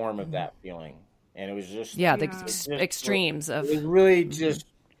form of that feeling. And it was just the extremes of it was really just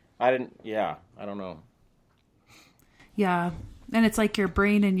I don't know. Yeah. And it's like your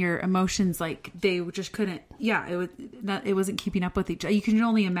brain and your emotions, like they just couldn't. Yeah, it wasn't keeping up with each other. You can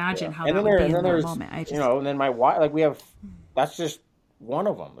only imagine how that would be in that moment. And then my wife, like that's just one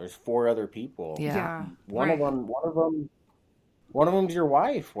of them. There's 4 other people. Yeah. One of them's your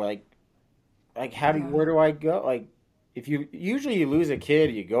wife. Like where do I go? Like, if you lose a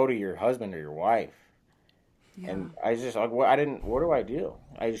kid, you go to your husband or your wife. Yeah. And I just like, what do I do?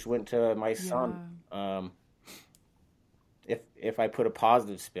 I just went to my son. If I put a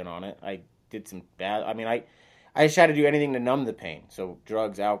positive spin on it, I did some bad. I mean, I just had to do anything to numb the pain. So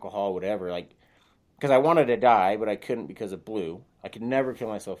drugs, alcohol, whatever. Like, because I wanted to die, but I couldn't because of Blue. I could never kill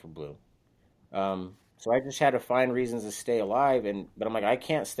myself for Blue. So I just had to find reasons to stay alive. But I'm like, I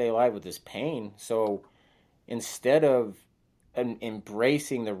can't stay alive with this pain. So instead of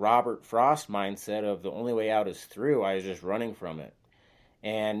embracing the Robert Frost mindset of the only way out is through, I was just running from it.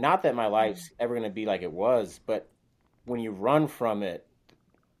 And not that my life's ever going to be like it was, but when you run from it,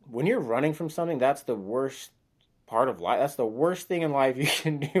 when you're running from something, that's the worst part of life. That's the worst thing in life you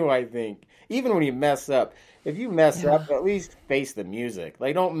can do, I think. Even when you mess up. If you mess up, at least face the music.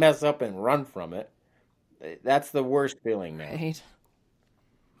 Like, don't mess up and run from it. That's the worst feeling, man. Right.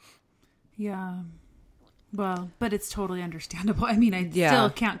 Yeah. Well, but it's totally understandable. I mean, I still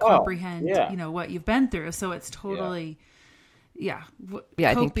can't comprehend, what you've been through. So it's totally...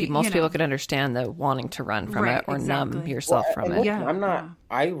 I think most people could understand the wanting to run from it or numb yourself from it. I'm not.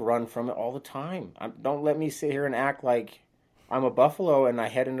 I run from it all the time. Don't let me sit here and act like I'm a buffalo and I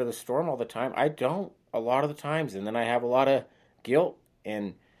head into the storm all the time. I don't a lot of the times, and then I have a lot of guilt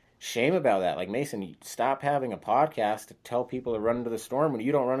and shame about that. Like, Mason, you stop having a podcast to tell people to run into the storm when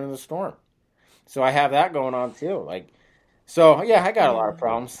you don't run into the storm. So I have that going on too. Like, so I got a lot of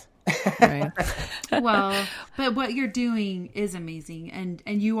problems. Right. Well, but what you're doing is amazing,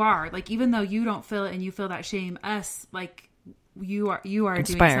 and you are, like, even though you don't feel it and you feel that shame, us, like, you are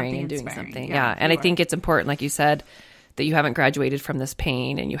inspiring doing something. Yeah. And I think it's important, like you said, that you haven't graduated from this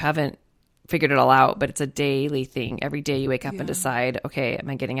pain and you haven't figured it all out, but it's a daily thing. Every day you wake up and decide, okay, am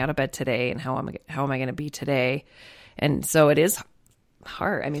I getting out of bed today, and how am I going to be today? And so it is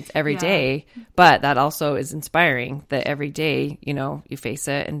hard. I mean, it's every day, but that also is inspiring that every day, you face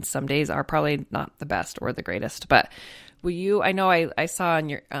it, and some days are probably not the best or the greatest. But I know I saw on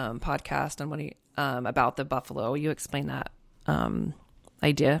your podcast on when about the buffalo, will you explain that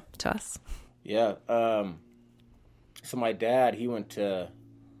idea to us? Yeah. So my dad, he went to,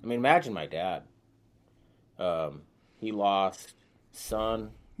 imagine my dad. He lost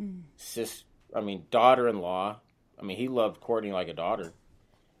son, daughter-in-law. I mean, he loved Courtney like a daughter.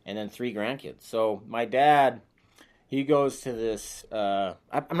 And then 3 grandkids. So my dad, he goes to this, I'm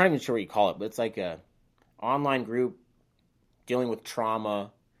not even sure what you call it, but it's like a online group dealing with trauma,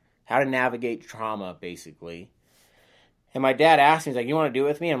 how to navigate trauma, basically. And my dad asked me, he's like, you want to do it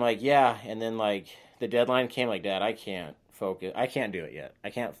with me? I'm like, yeah. And then, like, the deadline came, like, Dad, I can't focus. I can't do it yet. I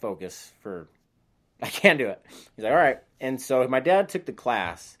can't do it. He's like, all right. And so my dad took the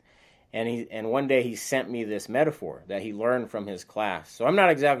class. And one day he sent me this metaphor that he learned from his class. So I'm not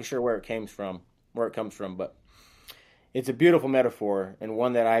exactly sure where it comes from, but it's a beautiful metaphor and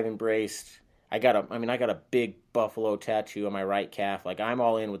one that I've embraced. I got a big buffalo tattoo on my right calf. Like, I'm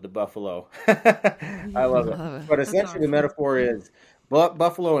all in with the buffalo. I love it. But essentially the metaphor is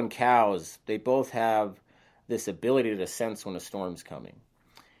buffalo and cows, they both have this ability to sense when a storm's coming.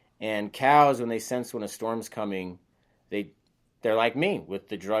 And cows, when they sense when a storm's coming, they're like me with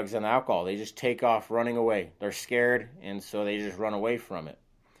the drugs and the alcohol. They just take off running away. They're scared, and so they just run away from it.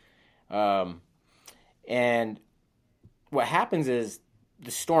 And what happens is the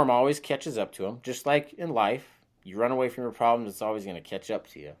storm always catches up to them. Just like in life, you run away from your problems, it's always going to catch up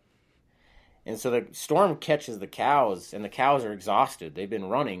to you. And so the storm catches the cows, and the cows are exhausted. They've been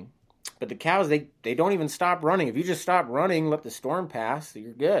running. But the cows, they don't even stop running. If you just stop running, let the storm pass,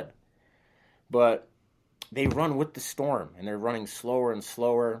 you're good. But they run with the storm, and they're running slower and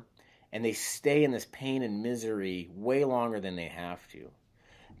slower, and they stay in this pain and misery way longer than they have to.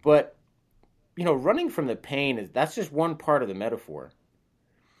 But, running from the pain, that's just one part of the metaphor.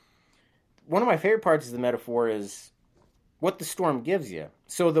 One of my favorite parts of the metaphor is what the storm gives you.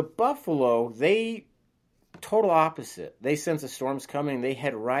 So the buffalo, they total opposite. They sense a storm's coming, they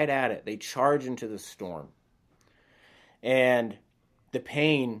head right at it. They charge into the storm. And the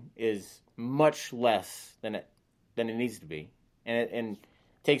pain is much less than it needs to be, and it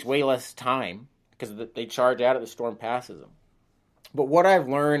takes way less time because they charge out of the storm passes them. But what I've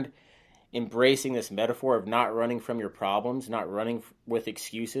learned embracing this metaphor of not running from your problems, not running with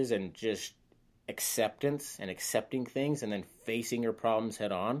excuses, and just acceptance and accepting things, and then facing your problems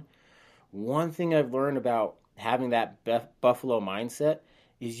head on. One thing I've learned about having that buffalo mindset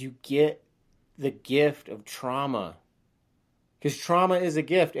is you get the gift of trauma. Because trauma is a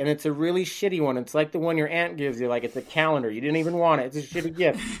gift, and it's a really shitty one. It's like the one your aunt gives you, like it's a calendar. You didn't even want it. It's a shitty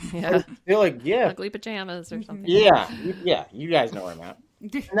gift. Yeah. It's still a gift. Ugly pajamas or something. Yeah. You guys know where I'm at.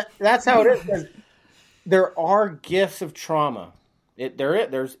 That's how it is. 'Cause there are gifts of trauma.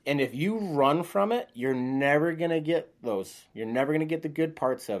 And if you run from it, you're never going to get those. You're never going to get the good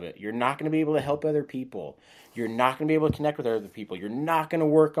parts of it. You're not going to be able to help other people. You're not going to be able to connect with other people. You're not going to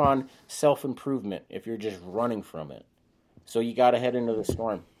work on self-improvement if you're just running from it. So you got to head into the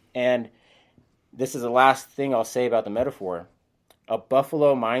storm. And this is the last thing I'll say about the metaphor. A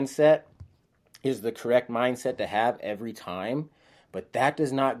buffalo mindset is the correct mindset to have every time, but that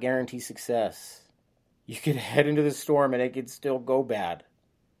does not guarantee success. You could head into the storm and it could still go bad.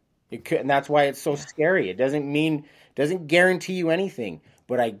 It could, and that's why it's so scary. It doesn't guarantee you anything,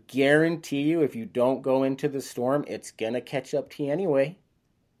 but I guarantee you if you don't go into the storm, it's going to catch up to you anyway.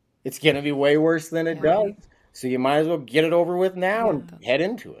 It's going to be way worse than it does. So you might as well get it over with now and head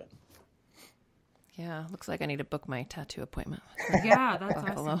into it. Yeah, looks like I need to book my tattoo appointment. Yeah, that's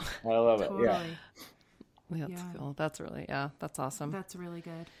awesome. I love it. Totally. Yeah. That's cool. That's awesome. That's really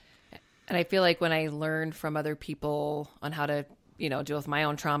good. And I feel like when I learned from other people on how to, deal with my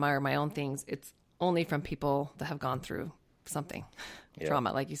own trauma or my own things, it's only from people that have gone through something.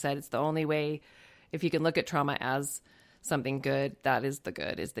 Trauma, like you said, it's the only way. If you can look at trauma as something good, that is the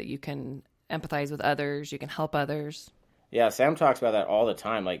good, is that you can empathize with others, you can help others. Yeah, Sam talks about that all the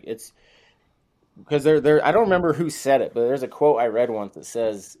time. Like, it's because there I don't remember who said it, but there's a quote I read once that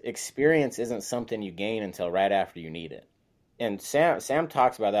says experience isn't something you gain until right after you need it. And Sam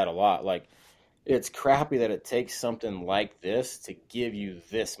talks about that a lot. Like, it's crappy that it takes something like this to give you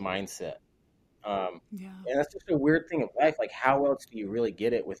this mindset. And that's just a weird thing of life. Like, how else do you really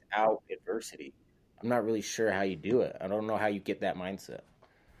get it without adversity? I'm not really sure how you do it. I don't know how you get that mindset.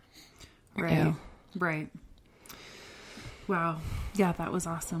 Right. Yeah. Right. Wow. Yeah, that was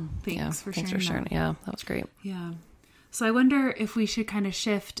awesome. Thanks for sharing. Yeah, that was great. Yeah. So I wonder if we should kind of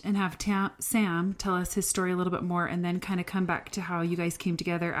shift and have Sam tell us his story a little bit more, and then kind of come back to how you guys came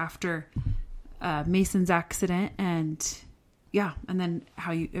together after Mason's accident, and then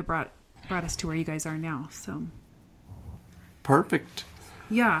how it brought us to where you guys are now. So perfect.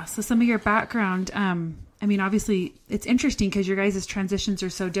 Yeah. So some of your background. Obviously, it's interesting because your guys' transitions are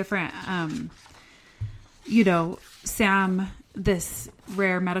so different. Sam this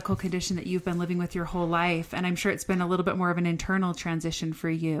rare medical condition that you've been living with your whole life. And I'm sure it's been a little bit more of an internal transition for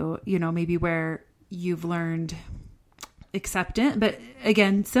you, maybe where you've learned acceptance, but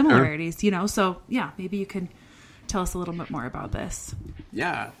again, similarities, so yeah, maybe you can tell us a little bit more about this.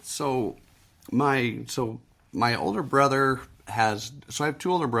 Yeah. So my older brother I have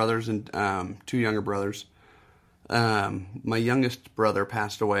two older brothers and two younger brothers. My youngest brother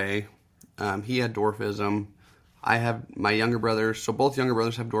passed away. He had dwarfism. I have my younger brothers. So both younger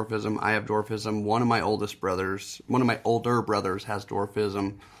brothers have dwarfism. I have dwarfism. One of my older brothers has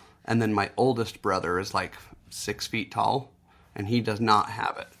dwarfism. And then my oldest brother is like 6 feet tall, and he does not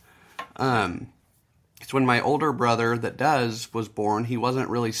have it. It's when my older brother was born, he wasn't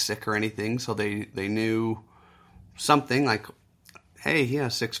really sick or anything, so they knew something like, hey, he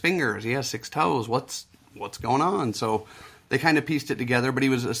has 6 fingers, he has 6 toes, what's going on? So they kind of pieced it together, but he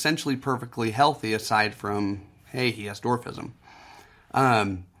was essentially perfectly healthy aside from, hey, he has dwarfism.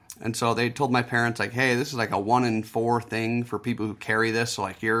 And so they told my parents, like, hey, this is like a 1 in 4 thing for people who carry this. So,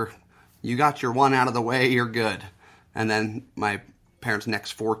 like, you got your one out of the way, you're good. And then my parents'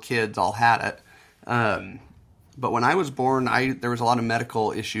 next 4 kids all had it. But when I was born, there was a lot of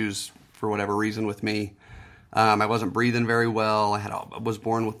medical issues for whatever reason with me. I wasn't breathing very well. I was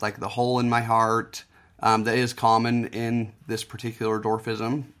born with, like, the hole in my heart. That is common in this particular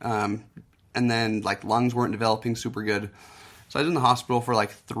dwarfism. And then, like, lungs weren't developing super good. So I was in the hospital for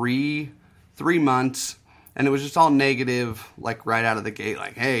like three months, and it was just all negative, like right out of the gate.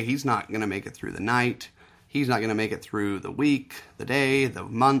 Like, hey, he's not going to make it through the night. He's not going to make it through the week, the day, the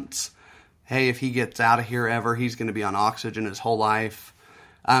months. Hey, if he gets out of here ever, he's going to be on oxygen his whole life.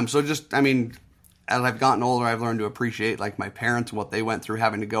 So just, as I've gotten older, I've learned to appreciate like my parents and what they went through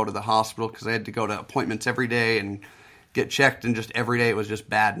having to go to the hospital, because they had to go to appointments every day and get checked, and just every day it was just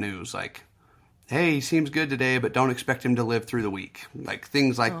bad news. Like, hey, he seems good today, but don't expect him to live through the week. Like,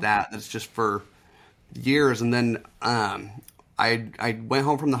 things like that. That's just for years. And then I went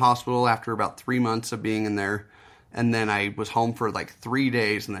home from the hospital after about 3 months of being in there. And then I was home for like 3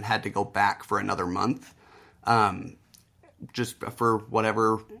 days and then had to go back for another month. Just for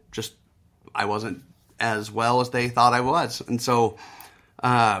whatever, I wasn't as well as they thought I was. And so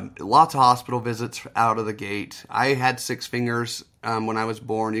lots of hospital visits out of the gate. I had 6 fingers when I was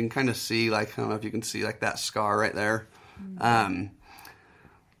born. You can kind of see, like, I don't know if you can see, like, that scar right there.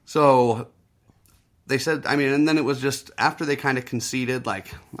 So they said, and then it was just after they kind of conceded,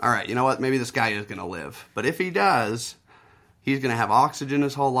 like, all right, you know what, maybe this guy is going to live. But if he does, he's going to have oxygen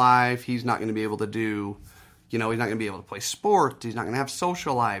his whole life. He's not going to be able to do, he's not going to be able to play sports. He's not going to have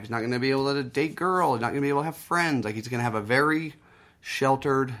social life. He's not going to be able to date girls. He's not going to be able to have friends. Like, he's going to have a very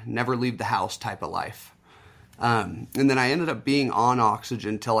sheltered, never leave the house type of life. And then I ended up being on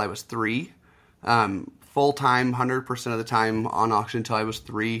oxygen till I was 3. Full-time, 100% of the time on oxygen till I was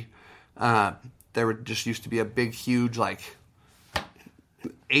 3. There just used to be a big, huge, like,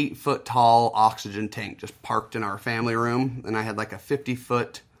 8-foot-tall oxygen tank just parked in our family room. And I had, like, a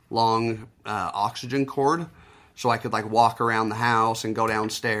 50-foot-long oxygen cord. So I could, like, walk around the house and go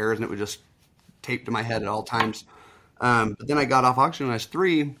downstairs, and it would just tape to my head at all times. But then I got off oxygen when I was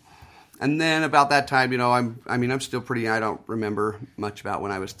 3. And then about that time, I'm still pretty, I don't remember much about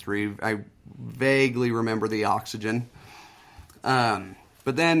when I was 3. I vaguely remember the oxygen.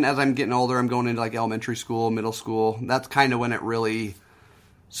 But then as I'm getting older, I'm going into like elementary school, middle school. That's kind of when it really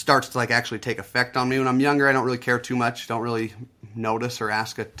starts to like actually take effect on me. When I'm younger, I don't really care too much. Don't really notice or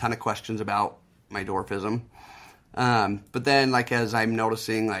ask a ton of questions about my dwarfism. But then like as I'm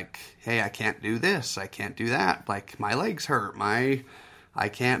noticing like, hey, I can't do this, I can't do that. Like my legs hurt, I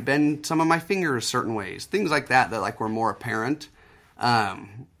can't bend some of my fingers certain ways. Things like that like were more apparent.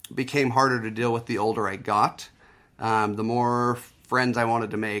 Became harder to deal with the older I got. The more friends I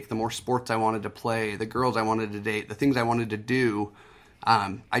wanted to make, the more sports I wanted to play, the girls I wanted to date, the things I wanted to do,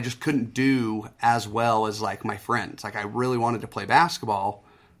 I just couldn't do as well as like my friends. Like I really wanted to play basketball,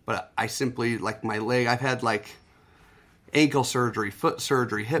 but I simply, like my leg, I've had like ankle surgery, foot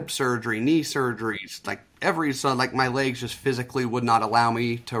surgery, hip surgery, knee surgeries, like so like my legs just physically would not allow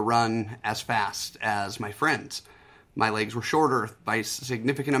me to run as fast as my friends. My legs were shorter by a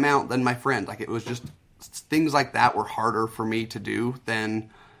significant amount than my friends. Like it was just things like that were harder for me to do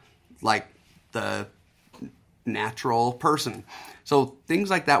than like the natural person. So things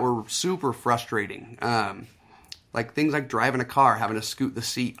like that were super frustrating. Like things like driving a car, having to scoot the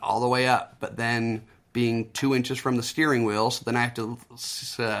seat all the way up, but then being 2 inches from the steering wheel. So then I have to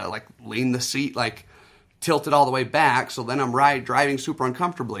like lean the seat, like tilt it all the way back. So then I'm driving super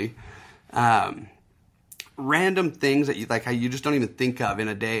uncomfortably. Random things that you just don't even think of in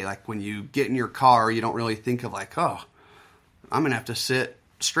a day. Like when you get in your car, you don't really think of like, oh, I'm going to have to sit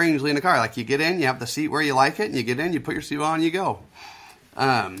strangely in the car. Like, you get in, you have the seat where you like it, and you get in, you put your seatbelt on, and you go.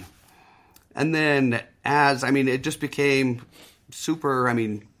 And then it just became super,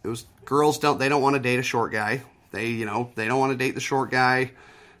 it was girls they don't want to date a short guy. They don't want to date the short guy.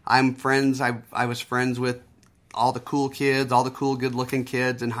 I was friends with all the cool kids, all the cool, good-looking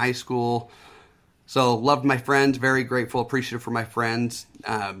kids in high school. So loved my friends, very grateful, appreciative for my friends.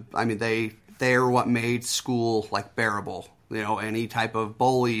 They're what made school like bearable. Any type of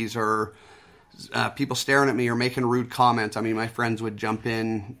bullies or people staring at me or making rude comments. My friends would jump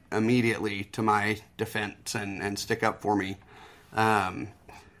in immediately to my defense and stick up for me.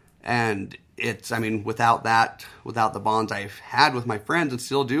 And it's, without the bonds I've had with my friends and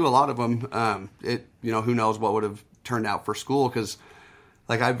still do, a lot of them, who knows what would have turned out for school, because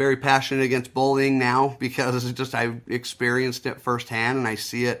I'm very passionate against bullying now because it's just, I've experienced it firsthand, and I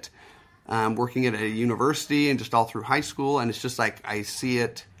see it working at a university and just all through high school. And it's just I see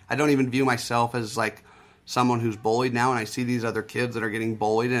it. I don't even view myself as someone who's bullied now. And I see these other kids that are getting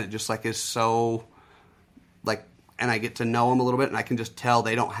bullied, and it just is so and I get to know them a little bit, and I can just tell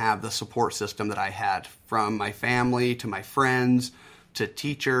they don't have the support system that I had, from my family to my friends to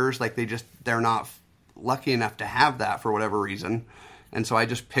teachers. They're not lucky enough to have that for whatever reason. And so I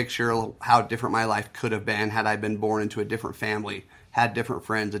just picture how different my life could have been had I been born into a different family, had different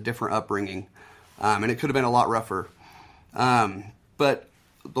friends, a different upbringing. And it could have been a lot rougher. But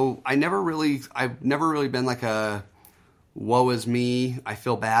though I've never really been a woe is me, I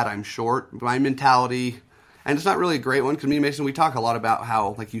feel bad, I'm short. My mentality, and it's not really a great one, because me and Mason, we talk a lot about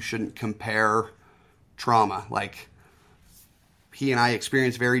how you shouldn't compare trauma. He and I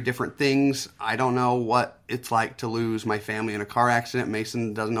experience very different things. I don't know what it's like to lose my family in a car accident.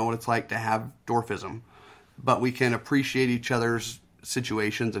 Mason doesn't know what it's like to have dwarfism. But we can appreciate each other's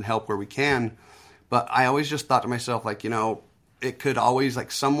situations and help where we can. But I always just thought to myself, it could always,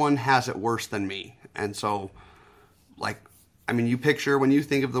 someone has it worse than me. And so, you picture, when you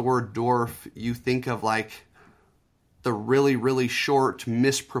think of the word dwarf, you think of, the really, really short,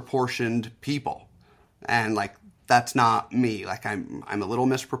 misproportioned people. And, that's not me. I'm a little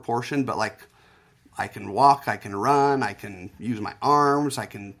misproportioned, but, I can walk, I can run, I can use my arms, I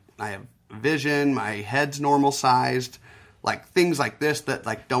have vision, my head's normal sized, things like this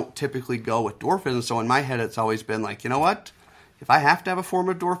that don't typically go with dwarfism. So in my head, it's always been you know what? If I have to have a form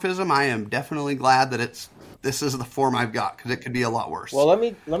of dwarfism, I am definitely glad that this is the form I've got, because it could be a lot worse. Well, let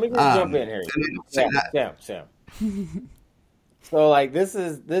me just jump in here. Sam. So this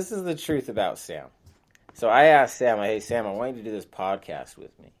is the truth about Sam. So I asked Sam, hey Sam, I want you to do this podcast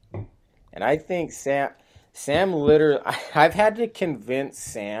with me. And I think Sam literally, I've had to convince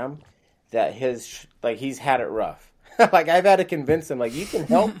Sam that he's had it rough. I've had to convince him, you can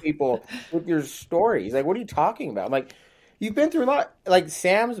help people with your story. He's what are you talking about? I'm you've been through a lot.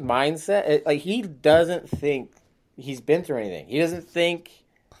 Sam's mindset, he doesn't think he's been through anything. He doesn't think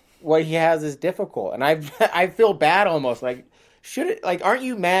what he has is difficult. And I feel bad almost. Aren't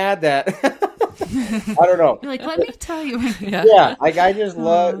you mad that... I don't know. You're let me tell you. Yeah, I just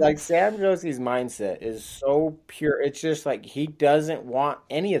love, Sam Josie's mindset is so pure. It's just he doesn't want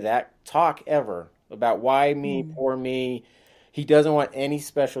any of that talk ever about why me, poor me. He doesn't want any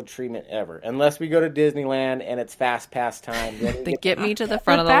special treatment ever, unless we go to Disneyland and it's fast pass time. They get me to the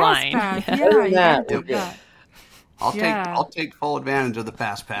front of the line. Yeah. I'll take full advantage of the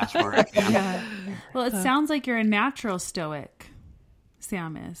fast pass where I can. Yeah. Well, it sounds like you're a natural stoic.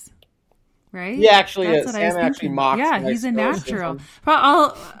 Sam is. Right? Yeah, actually, Sam actually mocks. Yeah, he's a natural.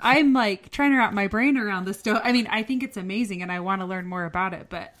 But I'm trying to wrap my brain around the stoic. I think it's amazing, and I want to learn more about it.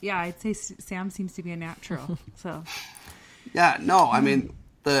 But yeah, I'd say Sam seems to be a natural. So. Yeah, no,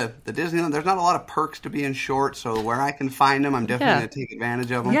 the Disneyland, there's not a lot of perks to being short, so where I can find them, I'm definitely going to take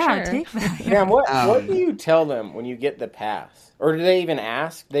advantage of them. Yeah, take that. Yeah. Sam, what do you tell them when you get the pass? Or do they even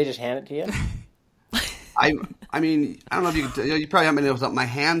ask? They just hand it to you? I don't know if you probably haven't been able to. My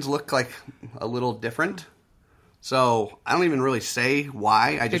hands look a little different, so I don't even really say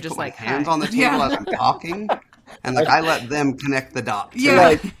why. I just put my hands on the table as I'm talking, and I let them connect the dots.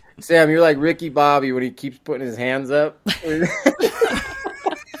 Yeah. Sam, you're like Ricky Bobby when he keeps putting his hands up.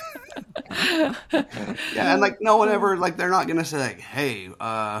 Yeah, and no one ever they're not gonna say hey,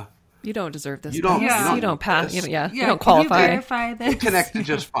 you don't deserve this. You don't pass. You don't you qualify. verify this? We connected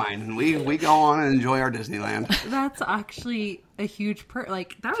just fine, and we go on and enjoy our Disneyland. That's actually a huge perk.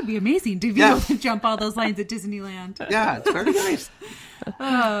 That would be amazing to be able to jump all those lines at Disneyland. Yeah, it's very nice.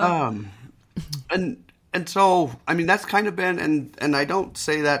 And so that's kind of been, and I don't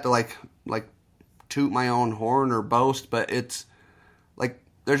say that to toot my own horn or boast, but it's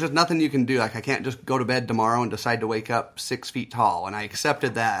there's just nothing you can do. Like, I can't just go to bed tomorrow and decide to wake up 6 feet tall. And I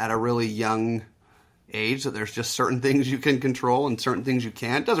accepted that at a really young age, that there's just certain things you can control and certain things you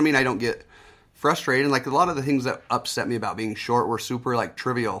can't. Doesn't mean I don't get frustrated. Like, a lot of the things that upset me about being short were super, like,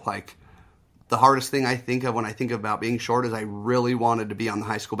 trivial. Like, the hardest thing I think of when I think about being short is I really wanted to be on the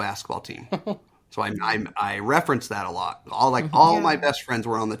high school basketball team. So I reference that a lot. All my best friends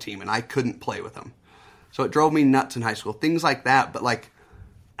were on the team, and I couldn't play with them. So it drove me nuts in high school. Things like that. But, like,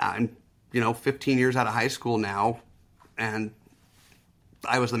 I'm, 15 years out of high school now, and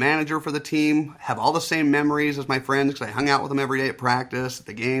I was the manager for the team, have all the same memories as my friends because I hung out with them every day at practice, at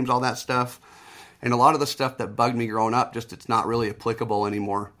the games, all that stuff. And a lot of the stuff that bugged me growing up, just it's not really applicable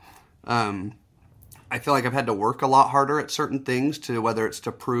anymore. I feel like I've had to work a lot harder at certain things, whether it's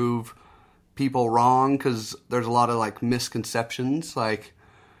to prove people wrong, because there's a lot of, like, misconceptions. Like,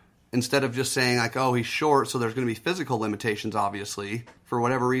 instead of just saying, like, oh, he's short, so there's going to be physical limitations, obviously. For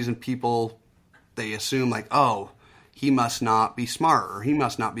whatever reason, they assume, like, oh, he must not be smart, or he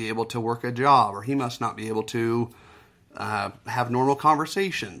must not be able to work a job, or he must not be able to have normal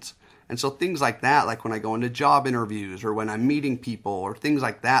conversations. And so things like that, like when I go into job interviews or when I'm meeting people or things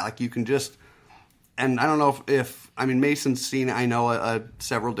like that, like, you can just, and I don't know if Mason's seen it, I know,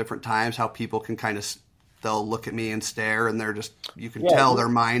 several different times how people can kind of, they'll look at me and stare, and they're just, you can tell their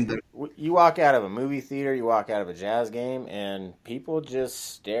mind. That you walk out of a movie theater, you walk out of a jazz game, and people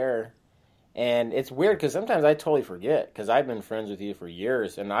just stare. And it's weird because sometimes I totally forget, because I've been friends with you for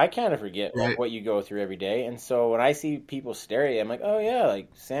years, and I kind of forget what you go through every day. And so when I see people stare at you, I'm like, oh yeah, like,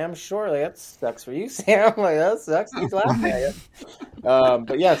 Sam's short, like, that sucks for you, Sam. Like, that sucks. He's laughing at you.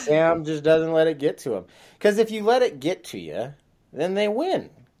 But yeah, Sam just doesn't let it get to him. Because if you let it get to you, then they win.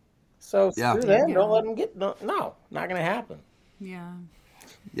 So screw them. Don't let them get. No, not going to happen. Yeah.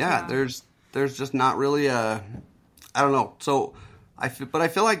 There's just not really I don't know. So but I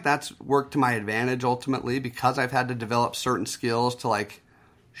feel like that's worked to my advantage ultimately, because I've had to develop certain skills to, like,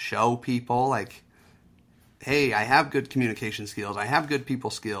 show people, like, hey, I have good communication skills. I have good people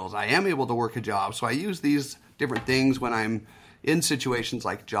skills. I am able to work a job. So I use these different things when I'm in situations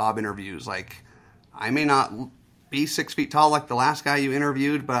like job interviews. Like, I may not be 6 feet tall like the last guy you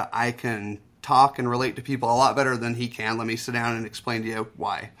interviewed, but I can talk and relate to people a lot better than he can. Let me sit down and explain to you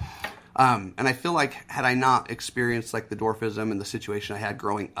why. And I feel like had I not experienced, like, the dwarfism and the situation I had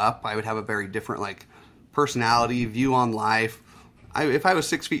growing up, I would have a very different, like, personality, view on life. If I was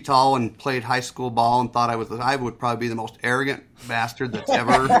 6 feet tall and played high school ball and thought I would probably be the most arrogant bastard that's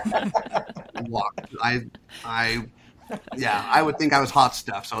ever walked. I would think I was hot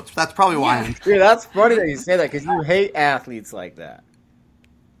stuff. So that's probably why I'm... Dude, that's funny that you say that, because you hate athletes like that.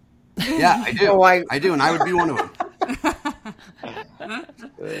 Yeah, I do. Oh, I do, and I would be one of them.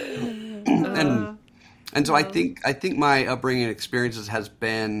 And so I think my upbringing and experiences has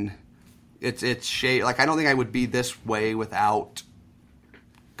been, it's shaped. Like, I don't think I would be this way without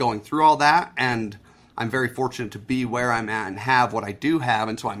going through all that, and I'm very fortunate to be where I'm at and have what I do have.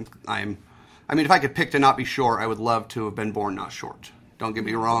 And so if I could pick to not be short, I would love to have been born not short. Don't get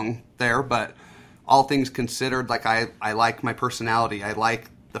me wrong there, but all things considered, like, I like my personality. I like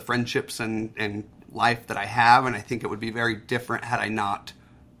the friendships and life that I have, and I think it would be very different had I not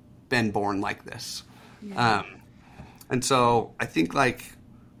been born like this. And so I think, like,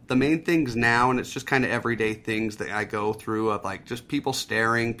 the main things now, and it's just kind of everyday things that I go through, of, like, just people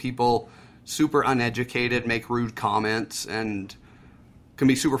staring, people super uneducated, make rude comments, and can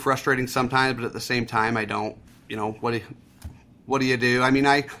be super frustrating sometimes, but at the same time, I don't, what do you do? I mean,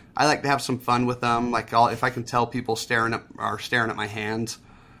 I like to have some fun with them. Like, if I can tell people staring at my hands,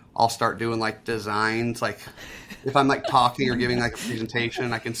 I'll start doing, like, designs. Like, if I'm, like, talking or giving, like, a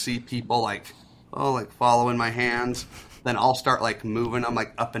presentation, I can see people, like, following my hands. Then I'll start, like, moving them,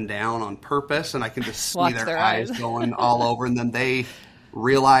 like, up and down on purpose, and I can just see their eyes going all over, and then they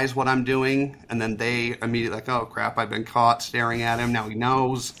realize what I'm doing, and then they immediately, like, oh crap, I've been caught staring at him. Now he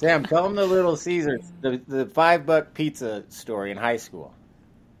knows. Sam, tell him the Little Caesars, the $5 pizza story in high school.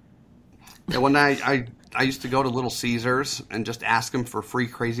 Yeah, one night I used to go to Little Caesars and just ask them for free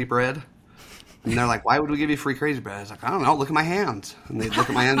crazy bread. And they're like, why would we give you free crazy bread? I was like, I don't know, look at my hands. And they'd look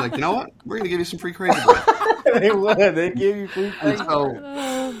at my hands like, you know what? We're going to give you some free crazy bread. They would. They'd give you free crazy bread.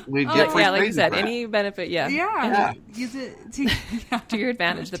 So we'd get free like crazy you said, bread. any benefit, Yeah. Use it to your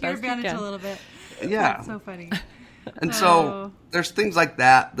advantage the to your best you advantage can. a little bit. Yeah. That's so funny. And so there's things like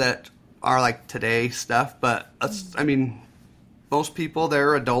that are like today stuff, but I mean, most people,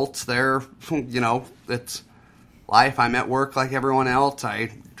 they're adults, they're, it's life. I'm at work like everyone else. I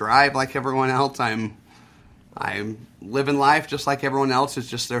drive like everyone else. I'm living life just like everyone else. It's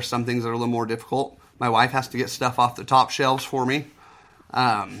just there's some things that are a little more difficult. My wife has to get stuff off the top shelves for me.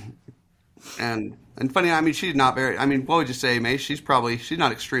 And funny, I mean, she's not very. I mean, what would you say, May? She's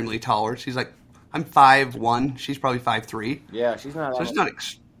not extremely taller. She's like, I'm 5'1". She's probably 5'3". Yeah, she's not. So she's not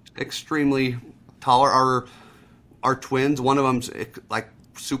extremely taller. Our twins, one of them's like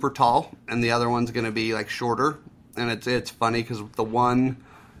super tall, and the other one's going to be like shorter. And it's funny because the one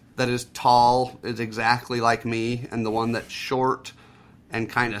that is tall is exactly like me, and the one that's short and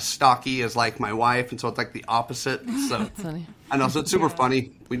kind of stocky is like my wife, and so it's like the opposite. So That's funny. I know, so it's super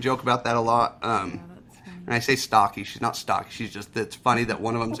funny. We joke about that a lot. And I say stocky. She's not stocky. It's funny that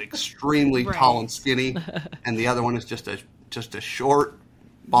one of them's extremely tall and skinny, and the other one is just a short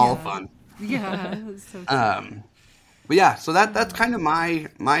ball of fun. Yeah. That's so cute. But yeah, so that's kind of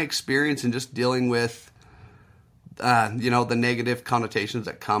my experience in just dealing with, the negative connotations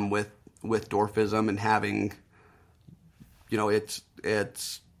that come with dwarfism and having, it's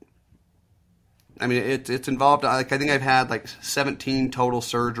involved. Like, I think I've had like 17 total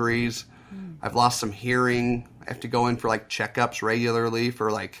surgeries. I've lost some hearing. I have to go in for like checkups regularly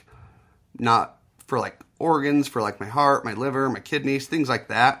for like, not for like organs, for like my heart, my liver, my kidneys, things like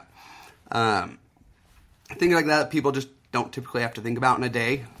that. Things like that people just don't typically have to think about in a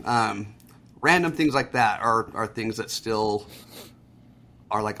day. Random things like that are things that still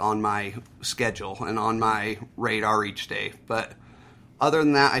are like on my schedule and on my radar each day. But other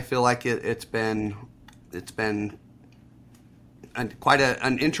than that, I feel like it's been quite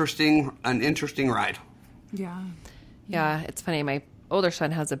an interesting ride. Yeah. Yeah, it's funny. My older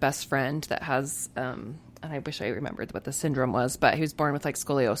son has a best friend that has, and I wish I remembered what the syndrome was, but he was born with like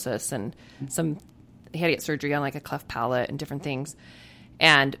scoliosis and he had to get surgery on like a cleft palate and different things.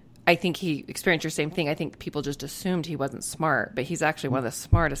 And I think he experienced your same thing. I think people just assumed he wasn't smart, but he's actually one of the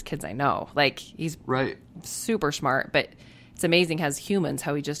smartest kids I know. Like, he's super smart, but it's amazing as humans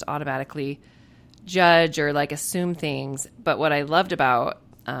how we just automatically judge or like assume things. But what I loved about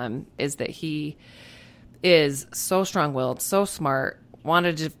is that he is so strong-willed, so smart,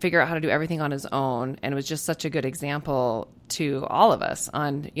 wanted to figure out how to do everything on his own, and was just such a good example to all of us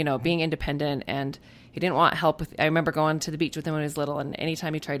on, being independent. And he didn't want help with, I remember going to the beach with him when he was little, and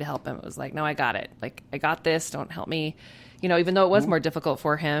anytime he tried to help him, it was like, no, I got it. Like, I got this, don't help me. Even though it was more difficult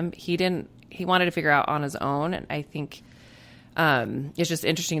for him, he wanted to figure out on his own. And I think it's just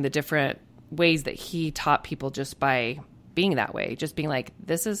interesting the different ways that he taught people just by being that way, just being like,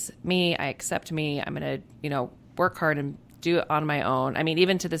 this is me, I accept me, I'm going to, work hard and do it on my own. I mean,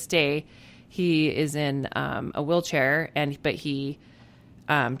 even to this day, he is in a wheelchair, but he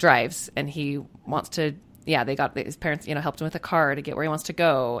drives, and he wants to, his parents, helped him with a car to get where he wants to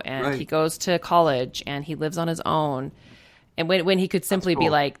go. And he goes to college, and he lives on his own. And when he could simply be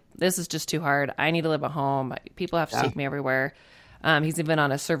like, this is just too hard, I need to live at home, people have to take me everywhere. He's even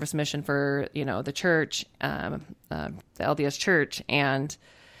on a service mission for, the church, the LDS church.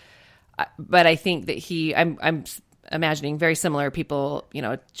 But I think that I'm imagining very similar people,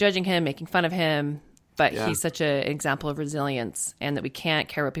 judging him, making fun of him, but he's such an example of resilience, and that we can't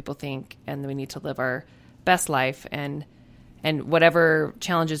care what people think, and we need to live our best life, and whatever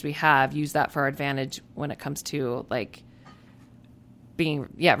challenges we have, use that for our advantage when it comes to like being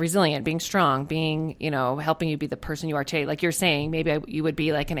resilient, being strong, being, helping you be the person you are today. Like you're saying, maybe you would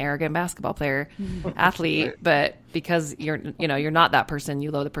be like an arrogant basketball player, athlete, but because you're not that person,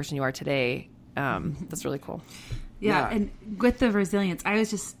 you love the person you are today. That's really cool. Yeah. And with the resilience, I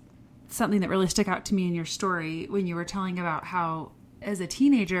was just, something that really stuck out to me in your story when you were telling about how as a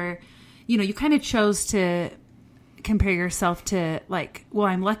teenager, you kind of chose to compare yourself to like, well,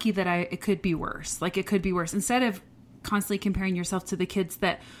 I'm lucky that it could be worse. Like, it could be worse, instead of constantly comparing yourself to the kids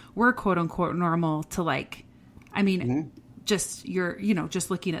that were quote unquote normal, to like, I mean, just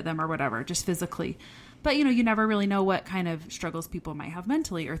just looking at them or whatever, just physically. But, you never really know what kind of struggles people might have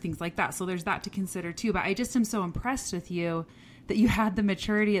mentally or things like that. So there's that to consider too. But I just am so impressed with you that you had the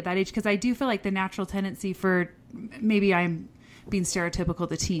maturity at that age, because I do feel like the natural tendency for, maybe I'm being stereotypical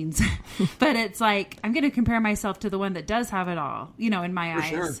to teens, but it's like, I'm going to compare myself to the one that does have it all, in my eyes.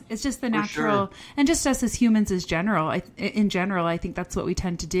 Sure. It's just the natural, and just us as humans in general, I think that's what we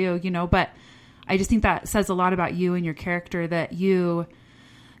tend to do, but I just think that says a lot about you and your character, that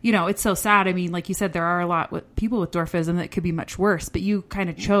it's so sad. I mean, like you said, there are a lot with people with dwarfism that could be much worse, but you kind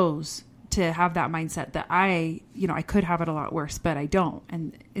of chose to have that mindset that I could have it a lot worse, but I don't.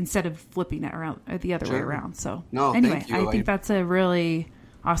 And instead of flipping it around, the other way around. So anyway, thank you. I think that's a really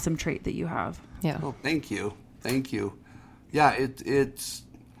awesome trait that you have. Yeah. Oh, thank you. Yeah.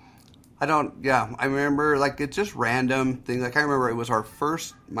 I remember like, it's just random things. Like, I remember it was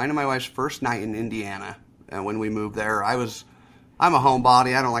mine and my wife's first night in Indiana. And when we moved there, I'm a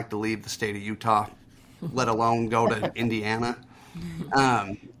homebody. I don't like to leave the state of Utah, let alone go to Indiana.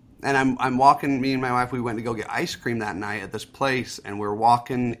 And I'm walking, me and my wife, we went to go get ice cream that night at this place, and we were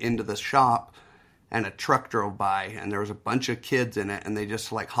walking into the shop, and a truck drove by, and there was a bunch of kids in it, and they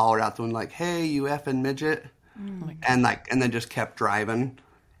just like hollered out to them like, "Hey, you effing midget," and then just kept driving,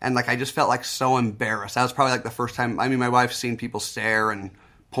 and like I just felt like so embarrassed. That was probably like the first time. I mean, my wife's seen people stare and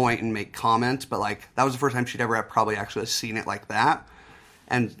point and make comments, but like that was the first time she'd ever probably actually seen it like that.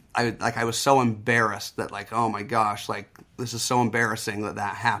 And I was so embarrassed that like, oh my gosh, like this is so embarrassing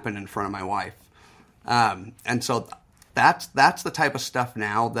that happened in front of my wife. And so that's the type of stuff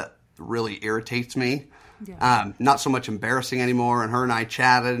now that really irritates me. Yeah. Not so much embarrassing anymore. And her and I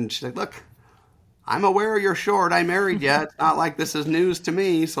chatted, and she's like, "Look, I'm aware you're short. I married you. It's not like this is news to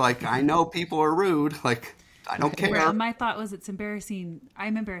me. So like, I know people are rude. Like, I don't care." Well, my thought was it's embarrassing.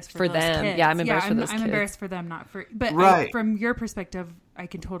 I'm embarrassed for those them. kids. Yeah, I'm embarrassed for those kids. I'm embarrassed for them, not for. But right. From your perspective, I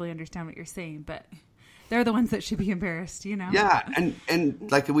can totally understand what you're saying. But they're the ones that should be embarrassed, you know? Yeah,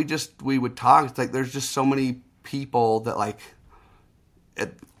 and like we would talk. It's like there's just so many people that like.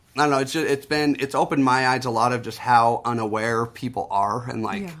 I don't know. It's opened my eyes a lot of just how unaware people are, and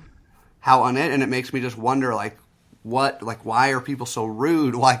like how and it makes me just wonder like why are people so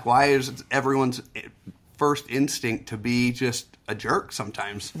rude? Like why is everyone's first instinct to be just a jerk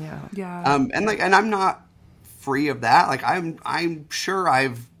sometimes? Yeah. And I'm not free of that. Like I'm sure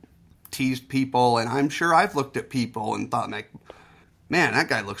I've teased people, and I'm sure I've looked at people and thought like, man, that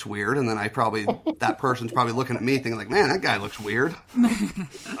guy looks weird. And then that person's probably looking at me thinking like, man, that guy looks weird.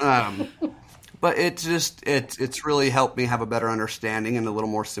 But it's really helped me have a better understanding and a little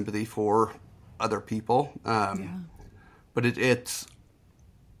more sympathy for other people. But it's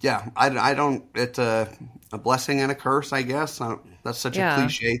a blessing and a curse, I guess. That's such a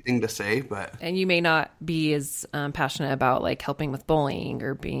cliche thing to say, but. And you may not be as passionate about like helping with bullying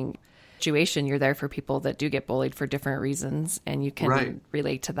or being situation. You're there for people that do get bullied for different reasons, and you can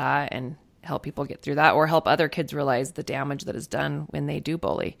relate to that and help people get through that, or help other kids realize the damage that is done when they do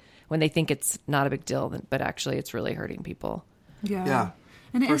bully, when they think it's not a big deal, but actually it's really hurting people. Yeah.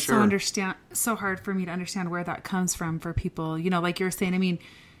 And it is so hard for me to understand where that comes from for people. You know, like you're saying, I mean,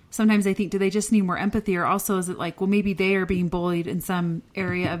 sometimes I think, do they just need more empathy? Or also is it like, well, maybe they are being bullied in some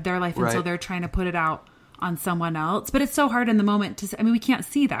area of their life, and so they're trying to put it out on someone else. But it's so hard in the moment to, I mean, we can't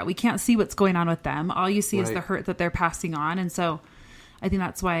see that. We can't see what's going on with them. All you see is the hurt that they're passing on. And so I think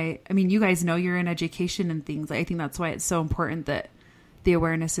that's why, I mean, you guys know you're in education and things. I think that's why it's so important that the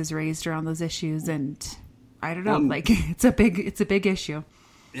awareness is raised around those issues. And I don't know, like it's a big issue.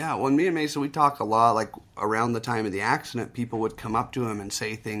 Yeah. Well, me and Mason, we talk a lot, like around the time of the accident, people would come up to him and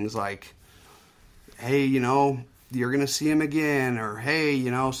say things like, "Hey, you know, you're going to see him again," or, "Hey, you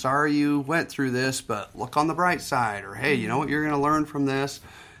know, sorry you went through this, but look on the bright side," or, "Hey, you know what, you're going to learn from this,"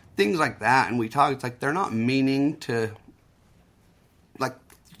 things like that. And we talk, it's like, they're not meaning to, like,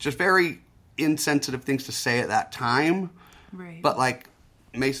 just very insensitive things to say at that time. Right. But like,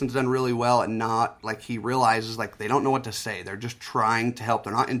 Mason's done really well at not, like, he realizes, like, they don't know what to say. They're just trying to help.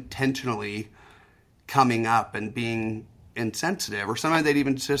 They're not intentionally coming up and being insensitive. Or sometimes they'd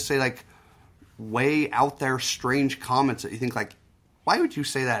even just say, like, way out there strange comments that you think like, why would you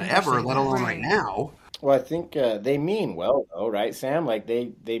say that ever, let alone right now? Well, I think they mean well, though, right, Sam? Like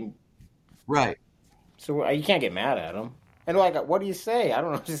they right. So you can't get mad at them. And like, what do you say? I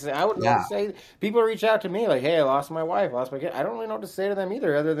don't know what to say. I wouldn't know what to say. People reach out to me like, "Hey, I lost my wife, lost my kid." I don't really know what to say to them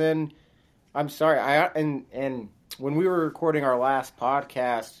either, other than, "I'm sorry." And when we were recording our last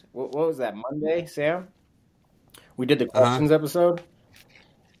podcast, what was that, Monday, Sam? We did the questions episode.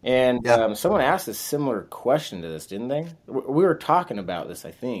 And someone asked a similar question to this, didn't they? We were talking about this,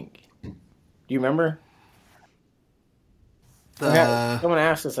 I think. Do you remember? Someone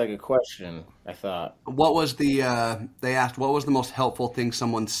asked us like a question, I thought. What was they asked, what was the most helpful thing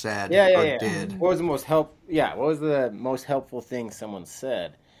someone said did? What was the most helpful thing someone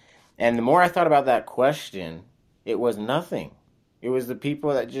said? And the more I thought about that question, it was nothing. It was the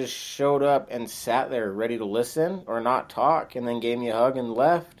people that just showed up and sat there ready to listen or not talk and then gave me a hug and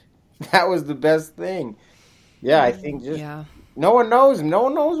left. That was the best thing. Yeah, I think no one knows. No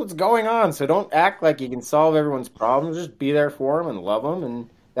one knows what's going on. So don't act like you can solve everyone's problems. Just be there for them and love them. And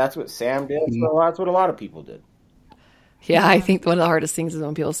that's what Sam did. So that's what a lot of people did. Yeah, I think one of the hardest things is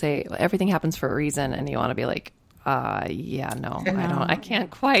when people say, well, everything happens for a reason. And you want to be like, I can't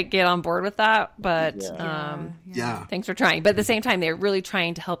quite get on board with that, but thanks for trying. But at the same time, they're really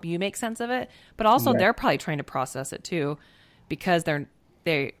trying to help you make sense of it, but also they're probably trying to process it too, because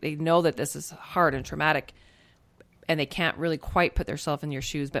they know that this is hard and traumatic, and they can't really quite put themselves in your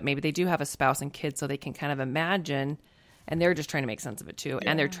shoes, but maybe they do have a spouse and kids, so they can kind of imagine, and they're just trying to make sense of it too,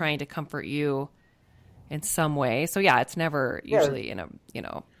 and they're trying to comfort you in some way. So yeah, it's never usually in a,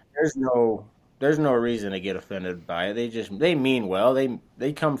 There's no reason to get offended by it. They mean well.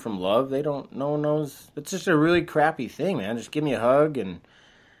 They come from love. No one knows. It's just a really crappy thing, man. Just give me a hug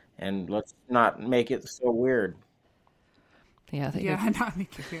and let's not make it so weird. Yeah, not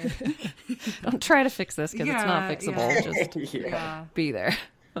make it weird. don't try to fix this because it's not fixable. Just be there.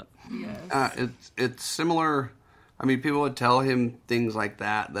 Yes. It's similar. I mean, people would tell him things like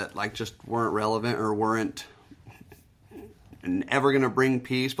that like just weren't relevant or weren't ever going to bring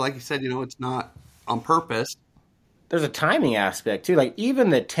peace. But like you said, it's not on purpose. There's a timing aspect too. Like even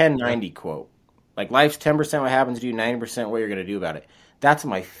the 1090 quote, like life's 10% what happens to you, 90% what you're going to do about it. That's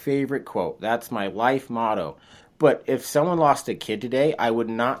my favorite quote. That's my life motto. But if someone lost a kid today, I would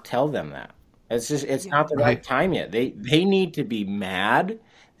not tell them that. It's not the right time yet. They need to be mad.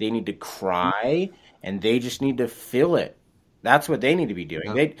 They need to cry, and they just need to feel it. That's what they need to be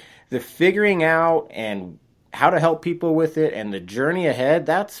doing. The figuring out and how to help people with it and the journey ahead,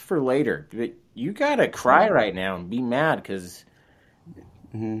 that's for later. But you got to cry right now and be mad because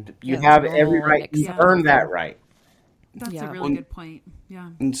you have every right. You earned that right. That's a really good point. Yeah.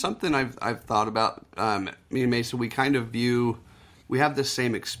 And something I've thought about, me and Mason, we kind of we have the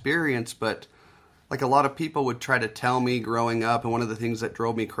same experience, but like a lot of people would try to tell me growing up, and one of the things that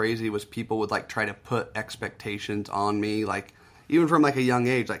drove me crazy was people would like try to put expectations on me, like even from like a young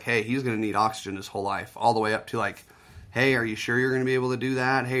age, like, hey, he's going to need oxygen his whole life, all the way up to like, hey, are you sure you're going to be able to do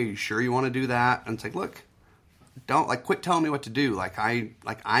that? Hey, are you sure you want to do that? And it's like, look, don't like quit telling me what to do.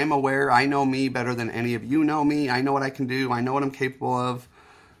 I'm aware. I know me better than any of you know me. I know what I can do. I know what I'm capable of.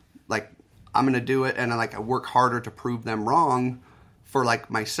 Like, I'm going to do it. And I work harder to prove them wrong for like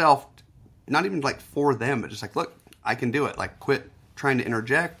myself, not even like for them, but just like, look, I can do it. Like, quit trying to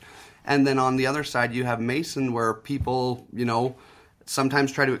interject. And then on the other side, you have Mason, where people,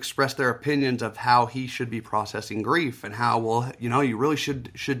 sometimes try to express their opinions of how he should be processing grief and how, well, you really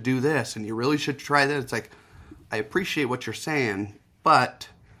should do this and you really should try this. It's like, I appreciate what you're saying, but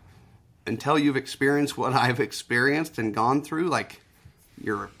until you've experienced what I've experienced and gone through, like,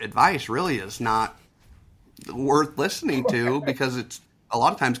 your advice really is not worth listening to because it's a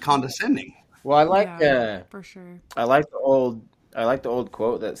lot of times condescending. Well, I like for sure. I like the old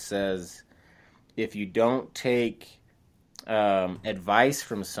quote that says, "If you don't take advice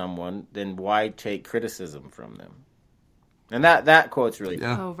from someone, then why take criticism from them?" And that quote's really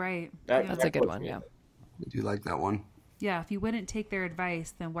yeah. Oh, right. That's a good one. Yeah. I do like that one. Yeah, if you wouldn't take their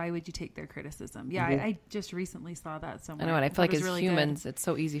advice, then why would you take their criticism? Yeah, I just recently saw that somewhere. I know, and I feel like as really humans, it's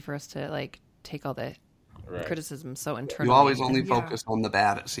so easy for us to like take all the criticism so internally. You always only focus on the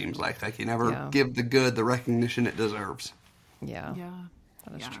bad, it seems like. Like, you never give the good the recognition it deserves. Yeah. Yeah.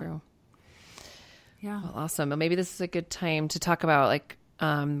 That is true. Yeah. Well, awesome. Well, maybe this is a good time to talk about like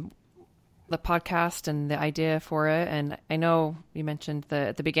the podcast and the idea for it. And I know you mentioned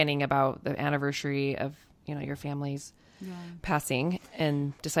at the beginning about the anniversary of your family's passing,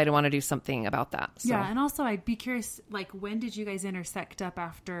 and decided to want to do something about that. So. Yeah, and also I'd be curious, like, when did you guys intersect up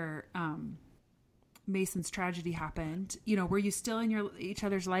after Mason's tragedy happened? Were you still in each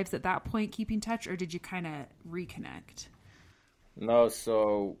other's lives at that point, keeping touch, or did you kind of reconnect? No,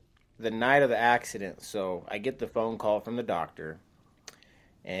 so the night of the accident, so I get the phone call from the doctor,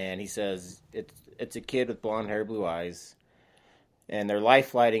 and he says it's a kid with blonde hair, blue eyes, and they're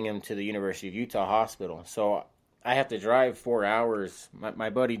life-flighting him to the University of Utah hospital. So I have to drive 4 hours. My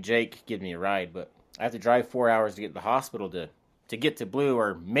buddy Jake gives me a ride, but I have to drive 4 hours to get to the hospital to get to Blue,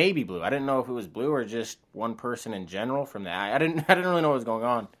 or maybe Blue. I didn't know if it was Blue or just one person in general from the I didn't really know what was going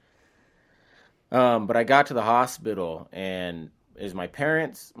on. But I got to the hospital, and it was my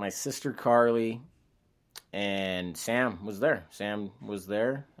parents, my sister Carly, and Sam was there. Sam was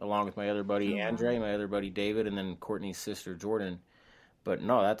there along with my other buddy Andre, my other buddy David, and then Courtney's sister Jordan. But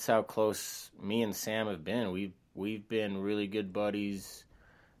no, that's how close me and Sam have been. We've been really good buddies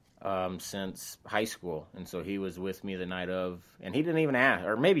since high school, and so he was with me the night of, and he didn't even ask,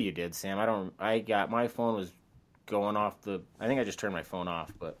 or maybe you did, Sam. My phone was going off I think I just turned my phone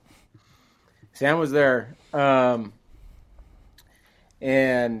off, but Sam was there,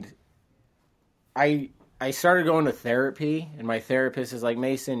 and I started going to therapy, and my therapist is like,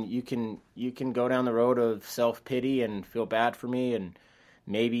 Mason, you can go down the road of self-pity and feel bad for me, and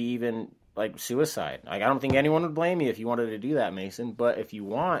maybe even like suicide. Like, I don't think anyone would blame you if you wanted to do that, Mason, but if you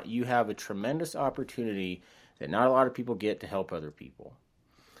want, you have a tremendous opportunity that not a lot of people get to help other people.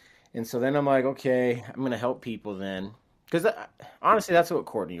 And so then I'm like, okay, I'm going to help people then. Because honestly, that's what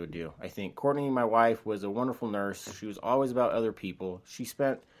Courtney would do. I think Courtney, my wife, was a wonderful nurse. She was always about other people. She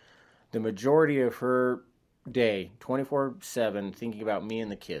spent the majority of her day, 24/7, thinking about me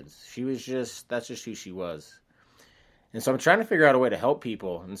and the kids. That's just who she was. And so I'm trying to figure out a way to help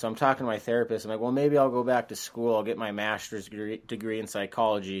people. And so I'm talking to my therapist. I'm like, well, maybe I'll go back to school. I'll get my master's degree in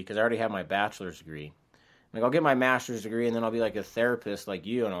psychology because I already have my bachelor's degree. I'm like, I'll get my master's degree and then I'll be like a therapist like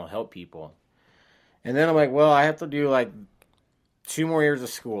you and I'll help people. And then I'm like, well, I have to do like 2 more years of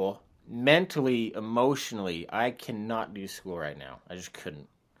school. Mentally, emotionally, I cannot do school right now. I just couldn't.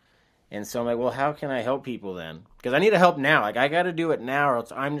 And so I'm like, well, how can I help people then? Because I need to help now. Like, I got to do it now or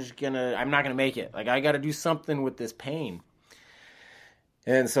else I'm not going to make it. Like, I got to do something with this pain.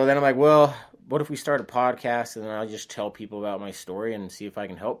 And so then I'm like, well, what if we start a podcast and then I'll just tell people about my story and see if I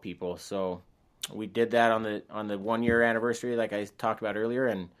can help people. So we did that on the 1-year anniversary, like I talked about earlier.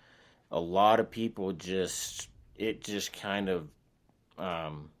 And a lot of people it just kind of, I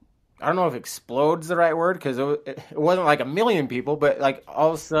don't know if explode's the right word because it wasn't like 1 million people, but like all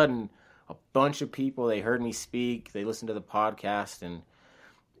of a sudden a bunch of people, they heard me speak, they listened to the podcast, and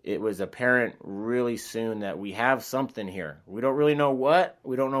it was apparent really soon that we have something here. We don't really know what,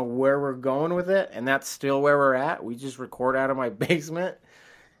 we don't know where we're going with it, and that's still where we're at. We just record out of my basement,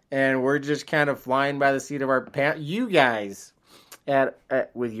 and we're just kind of flying by the seat of our pants. You guys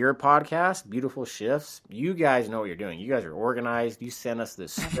with your podcast, Beautiful Shifts, you guys know what you're doing. You guys are organized. You sent us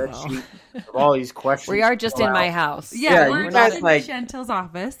this spreadsheet of all these questions. We are just in my house. Yeah, you we're guys not in like Chantel's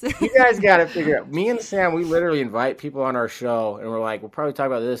office. You guys got to figure out. Me and Sam, we literally invite people on our show, and we're like, we'll probably talk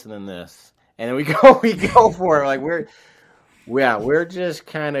about this and then this, and then we go for it. Like we're just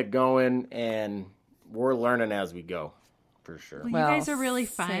kind of going, and we're learning as we go. For sure. Well, you guys are really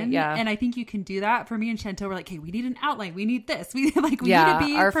fun. Yeah. And I think you can do that. For me and Chantel, we're like, hey, we need an outline. We need this. We need to be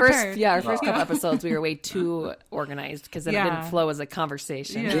prepared. Our first couple episodes, we were way too organized because it didn't flow as a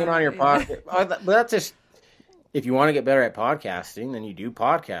conversation. Being on your podcast. But that's just, if you want to get better at podcasting, then you do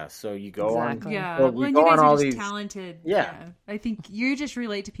podcasts. So you go on. Yeah. Well, you go guys on are all just these talented. Yeah. I think you just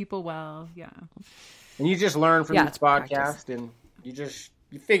relate to people well. Yeah. And you just learn from these podcasts and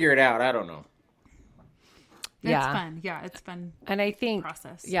you figure it out. I don't know. It's fun. Yeah, it's fun. And I think,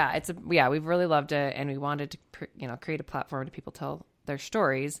 process. We've really loved it, and we wanted to, create a platform to people tell their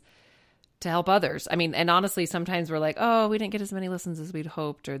stories to help others. I mean, and honestly, sometimes we're like, oh, we didn't get as many listens as we'd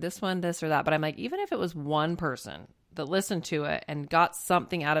hoped, or this one, this or that. But I'm like, even if it was one person that listened to it and got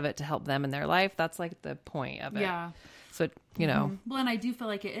something out of it to help them in their life, that's like the point of it. Yeah. So, Well, and I do feel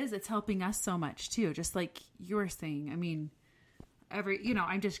like it's helping us so much too. Just like you were saying, I mean,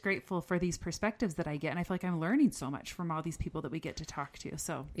 I'm just grateful for these perspectives that I get. And I feel like I'm learning so much from all these people that we get to talk to.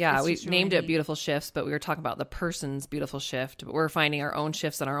 So yeah, we named it Beautiful Shifts, but we were talking about the person's beautiful shift. But we're finding our own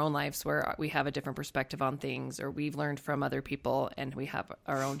shifts in our own lives where we have a different perspective on things, or we've learned from other people and we have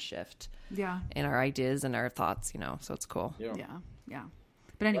our own shift in our ideas and our thoughts, so it's cool. Yeah.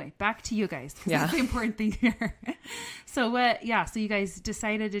 But anyway, back to you guys. Yeah. That's the important thing here. So so you guys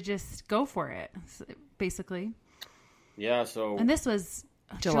decided to just go for it, basically. Yeah, so... And this was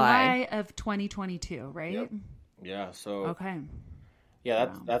July of 2022, right? Yep. Yeah, so... Okay.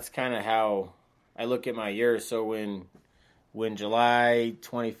 Yeah, that's kind of how I look at my year. So when July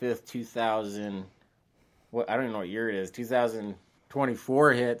 25th, 2000... I don't even know what year it is.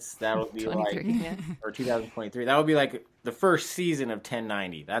 2024 hits, that'll be like... Or 2023. That'll be like the first season of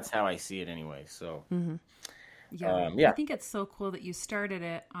 1090. That's how I see it anyway, so... Mm-hmm. Yeah. I think it's so cool that you started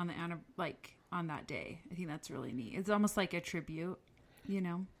it on the on that day. I think that's really neat. It's almost like a tribute,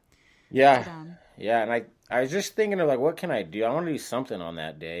 Yeah. to them. Yeah, and I was just thinking of like, what can I do? I want to do something on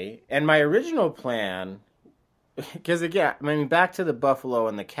that day. And my original plan, because again, I mean, back to the buffalo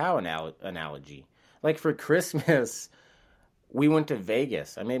and the cow analogy. Like for Christmas, we went to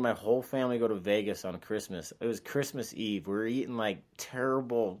Vegas. I made my whole family go to Vegas on Christmas. It was Christmas Eve. We were eating like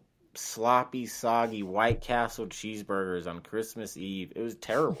terrible, sloppy, soggy White Castle cheeseburgers on Christmas Eve. It was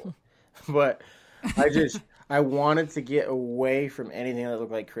terrible. But I wanted to get away from anything that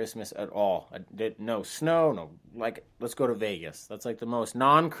looked like Christmas at all. No snow, no, like, let's go to Vegas. That's like the most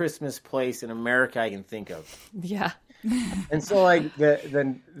non-Christmas place in America I can think of. Yeah. And so like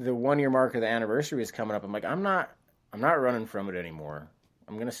the 1 year mark of the anniversary is coming up. I'm like, I'm not running from it anymore.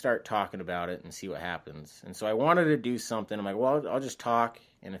 I'm going to start talking about it and see what happens. And so I wanted to do something. I'm like, well, I'll just talk.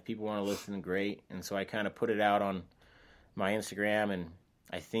 And if people want to listen, great. And so I kind of put it out on my Instagram, and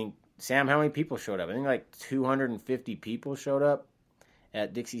I think, Sam, how many people showed up? I think like 250 people showed up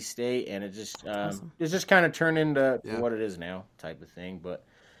at Dixie State, and it just awesome. It's just kind of turned into what it is now, type of thing. But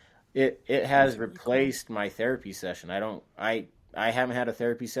it has replaced my therapy session. I haven't had a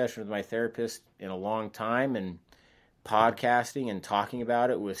therapy session with my therapist in a long time, and podcasting and talking about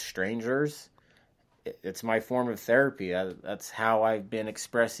it with strangers, it's my form of therapy. That's how I've been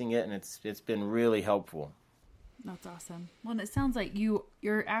expressing it, and it's been really helpful. That's awesome. Well, and it sounds like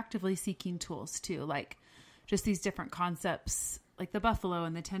you're actively seeking tools too, like just these different concepts, like the buffalo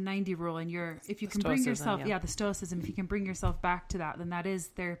and the 1090 rule. And if you can bring yourself, the stoicism, if you can bring yourself back to that, then that is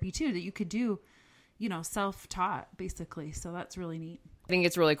therapy too, that you could do, self-taught basically. So that's really neat. I think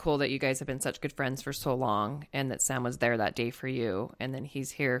it's really cool that you guys have been such good friends for so long, and that Sam was there that day for you, and then he's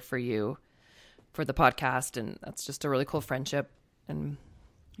here for you for the podcast, and that's just a really cool friendship. And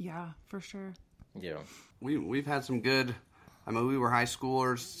yeah, for sure. Yeah. We've had some good. I mean, we were high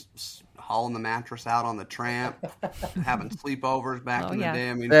schoolers hauling the mattress out on the tramp, having sleepovers back in the day.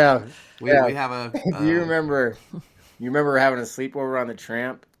 I mean, we have a. You remember having a sleepover on the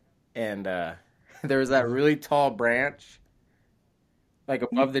tramp, and there was that really tall branch, like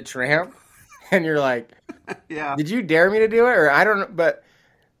above the tramp, and you're like, yeah. Did you dare me to do it, or I don't know? But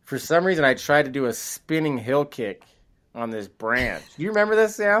for some reason, I tried to do a spinning hill kick on this branch. Do you remember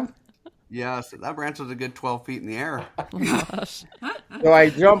this, Sam? Yes, that branch was a good 12 feet in the air. Oh, gosh. So I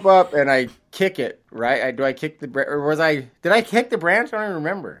jump up and I kick it, right? Do I kick the branch? Or did I kick the branch? I don't even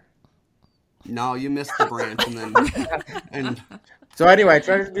remember. No, you missed the branch. and So anyway, I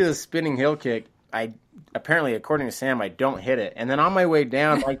tried to do the spinning hill kick. Apparently, according to Sam, I don't hit it. And then on my way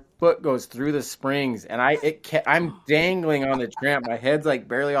down, my foot goes through the springs, and I'm dangling on the tramp. My head's like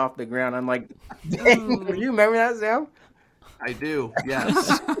barely off the ground. I'm like, dang. Do you remember that, Sam? I do,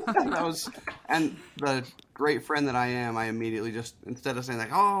 yes. And the great friend that I am, I immediately just, instead of saying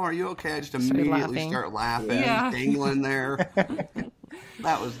like, "Oh, are you okay?" I just immediately start laughing, dangling there.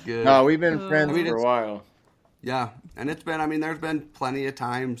 That was good. No, we've been friends for a while. Yeah, and there's been plenty of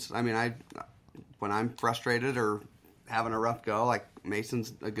times. I mean, when I'm frustrated or having a rough go, like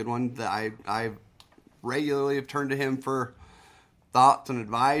Mason's a good one, that I regularly have turned to him for thoughts and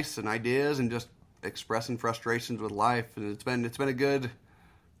advice and ideas and just expressing frustrations with life, and it's been a good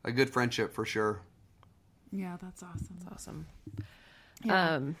friendship for sure. Yeah, that's awesome. That's awesome.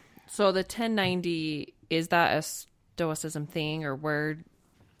 Yeah. So the 1090, is that a stoicism thing, or word?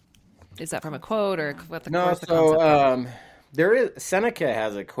 Is that from a quote, or what the No, so there is Seneca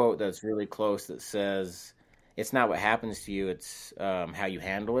has a quote that's really close that says, "It's not what happens to you, it's how you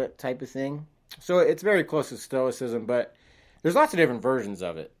handle it," type of thing. So it's very close to stoicism, but there's lots of different versions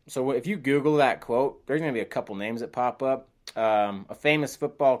of it. So if you Google that quote, there's going to be a couple names that pop up. A famous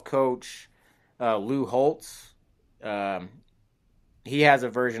football coach, Lou Holtz, he has a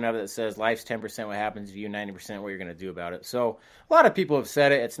version of it that says, "Life's 10% what happens to you, 90% what you're going to do about it." So a lot of people have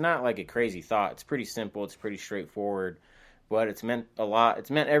said it. It's not like a crazy thought. It's pretty simple. It's pretty straightforward. But it's meant a lot.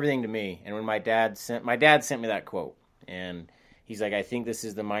 It's meant everything to me. And when my dad sent me that quote, and he's like, "I think this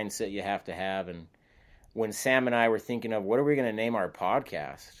is the mindset you have to have." And when Sam and I were thinking of what are we going to name our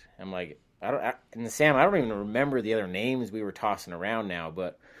podcast, I'm like, Sam, I don't even remember the other names we were tossing around now,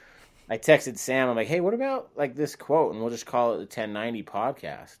 but I texted Sam. I'm like, "Hey, what about like this quote, and we'll just call it the 1090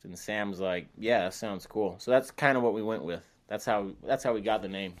 podcast?" And Sam's like, "Yeah, that sounds cool." So that's kind of what we went with. That's how we got the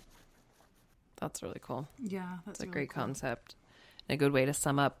name. That's really cool. Yeah, that's a great concept. And a good way to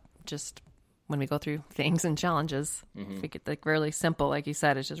sum up just when we go through things and challenges. Mm-hmm. Make it like really simple, like you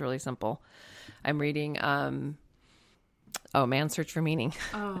said. It's just really simple. I'm reading Man's Search for Meaning.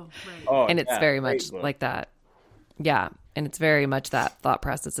 Oh, right. Oh, and it's very much like that. Yeah, and it's very much that thought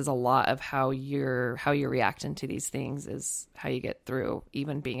process is a lot of how you're reacting to these things is how you get through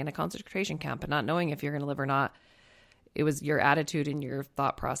even being in a concentration camp and not knowing if you're going to live or not. It was your attitude and your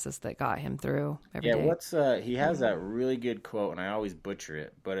thought process that got him through every day. He has that really good quote, and I always butcher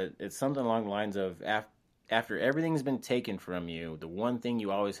it, but it's something along the lines of, after everything's been taken from you, the one thing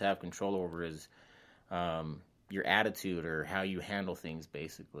you always have control over is your attitude or how you handle things,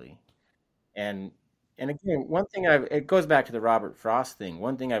 basically. And again, one thing it goes back to the Robert Frost thing.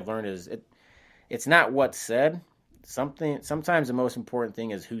 One thing I've learned is it's not what's said. Sometimes the most important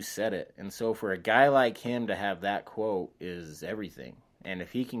thing is who said it. And so for a guy like him to have that quote is everything. And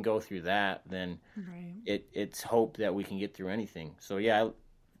if he can go through that, then it's hope that we can get through anything. So yeah,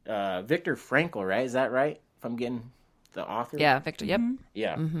 Viktor Frankl, right? Is that right? If I'm getting the author? Yeah, Viktor. Yep.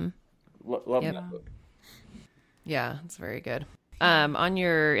 Yeah. Mm-hmm. Love that book. Yeah, it's very good. On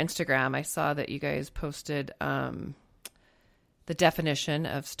your Instagram, I saw that you guys posted the definition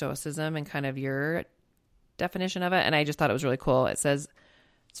of stoicism and kind of your definition of it, and I just thought it was really cool. It says,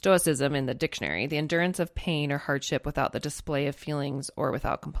 stoicism in the dictionary, the endurance of pain or hardship without the display of feelings or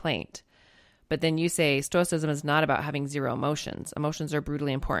without complaint. But then you say stoicism is not about having zero emotions. Emotions are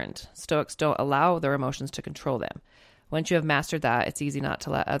brutally important. Stoics don't allow their emotions to control them. Once you have mastered that, it's easy not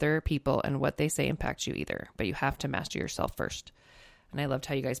to let other people and what they say impact you either, but you have to master yourself first. And I loved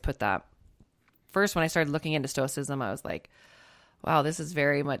how you guys put that. First, when I started looking into stoicism, I was like, wow, this is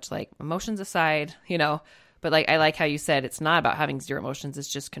very much like emotions aside, But like, I like how you said it's not about having zero emotions.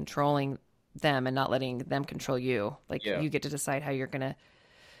 It's just controlling them and not letting them control you. Like you get to decide how you're going to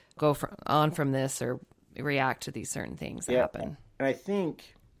go from this or react to these certain things that happen. And I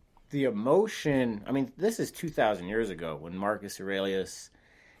think the emotion, I mean, this is 2,000 years ago when Marcus Aurelius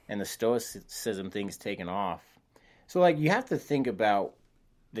and the stoicism thing's taken off. So like you have to think about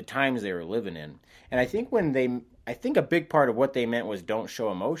the times they were living in. And I think I think a big part of what they meant was don't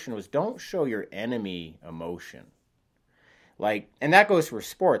show emotion was don't show your enemy emotion. Like, and that goes for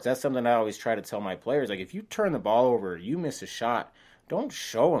sports. That's something I always try to tell my players. Like, if you turn the ball over, you miss a shot, don't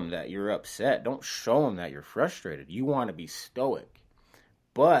show them that you're upset. Don't show them that you're frustrated. You want to be stoic.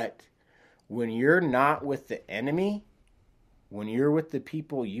 But when you're not with the enemy, when you're with the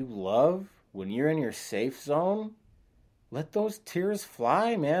people you love, when you're in your safe zone, let those tears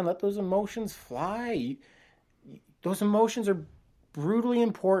fly, man. Let those emotions fly. Those emotions are brutally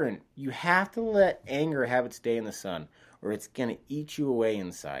important. You have to let anger have its day in the sun, or it's going to eat you away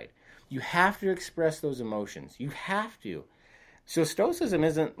inside. You have to express those emotions. You have to. So stoicism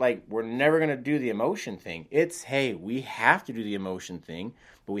isn't like we're never going to do the emotion thing. It's, hey, we have to do the emotion thing,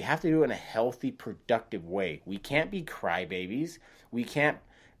 but we have to do it in a healthy, productive way. We can't be crybabies. We can't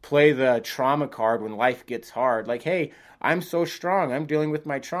play the trauma card when life gets hard. Like, hey, I'm so strong. I'm dealing with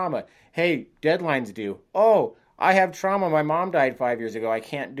my trauma. Hey, deadline's due. Oh, I have trauma. My mom died 5 years ago. I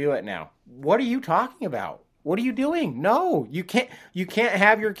can't do it now. What are you talking about? What are you doing? No, you can't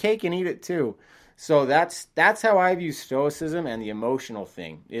have your cake and eat it too. So that's how I view stoicism and the emotional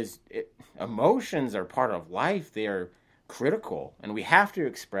thing. Emotions are part of life. They are critical, and we have to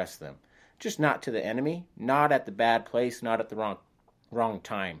express them. Just not to the enemy, not at the bad place, not at the wrong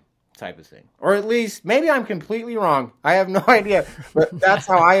time type of thing. Or at least, maybe I'm completely wrong. I have no idea, but that's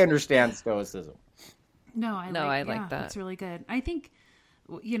how I understand stoicism. No, I like that. That's really good. I think,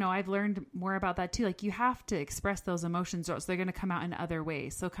 I've learned more about that too. Like, you have to express those emotions or else they're going to come out in other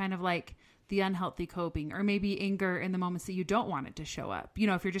ways. So kind of like the unhealthy coping, or maybe anger in the moments that you don't want it to show up.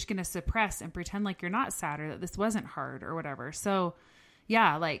 If you're just going to suppress and pretend like you're not sad or that this wasn't hard or whatever. So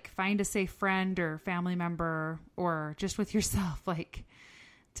yeah, like find a safe friend or family member, or just with yourself, like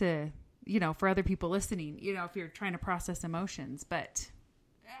to, for other people listening, if you're trying to process emotions. But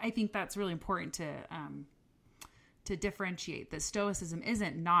I think that's really important to differentiate that stoicism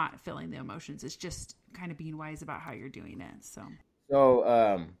isn't not feeling the emotions. It's just kind of being wise about how you're doing it.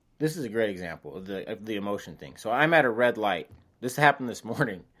 So this is a great example of the emotion thing. So I'm at a red light. This happened this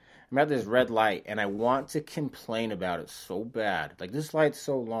morning. I'm at this red light and I want to complain about it so bad. Like, this light's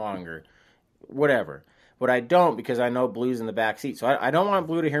so long or whatever. But I don't, because I know Blue's in the back seat. So I don't want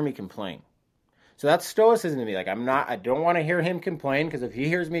Blue to hear me complain. So that's stoicism to me. Like, I don't want to hear him complain, because if he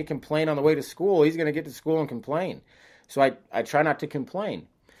hears me complain on the way to school, he's going to get to school and complain. So I try not to complain.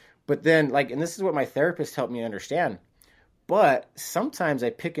 But then, and this is what my therapist helped me understand. But sometimes I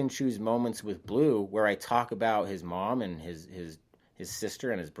pick and choose moments with Blue where I talk about his mom and his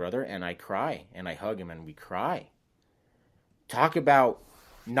sister and his brother, and I cry, and I hug him, and we cry. Talk about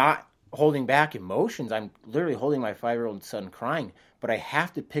not holding back emotions. I'm literally holding my 5-year-old son crying, but I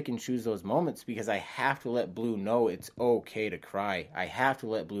have to pick and choose those moments, because I have to let Blue know it's okay to cry. I have to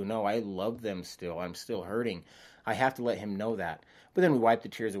let Blue know I love them still. I'm still hurting. I have to let him know that. But then we wipe the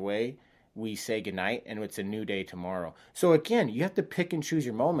tears away. We say goodnight, and it's a new day tomorrow. So again, you have to pick and choose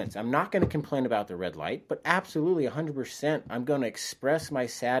your moments. I'm not going to complain about the red light, but absolutely 100%, I'm going to express my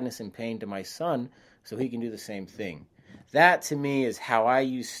sadness and pain to my son so he can do the same thing. That, to me, is how I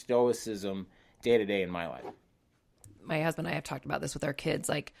use stoicism day to day in my life. My husband and I have talked about this with our kids,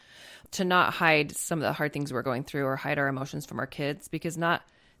 like to not hide some of the hard things we're going through or hide our emotions from our kids, because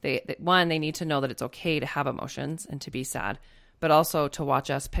they need to know that it's okay to have emotions and to be sad, but also to watch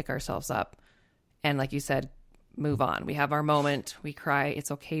us pick ourselves up. And like you said, move on. We have our moment. We cry.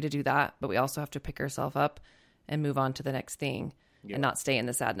 It's okay to do that, but we also have to pick ourselves up and move on to the next thing and not stay in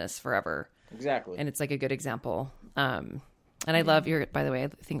the sadness forever. Exactly. And it's like a good example. And I love by the way, I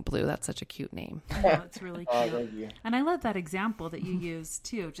think Blue, that's such a cute name. I know, it's really cute. Thank you. And I love that example that you used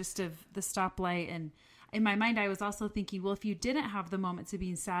too, just of the stoplight. And in my mind, I was also thinking, well, if you didn't have the moments of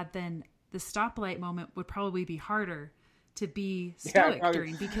being sad, then the stoplight moment would probably be harder to be stoic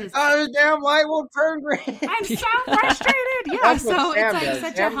during, because the damn light will turn green. I'm so frustrated. Yeah, That's so what Sam it's like does.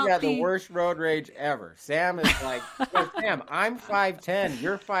 such Sam's a healthy. got the worst road rage ever. Sam is like, Sam, I'm 5'10",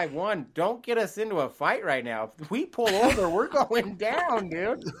 you're 5'1". Don't get us into a fight right now. If we pull over, we're going down,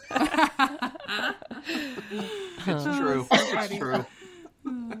 dude. It's true. It's true.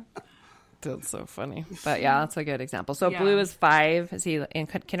 That's so funny. But yeah, that's a good example. So Blue is 5. Is he in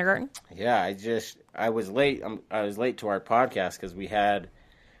kindergarten? Yeah, I was late. I was late to our podcast because we had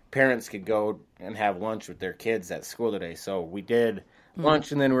parents could go and have lunch with their kids at school today. So we did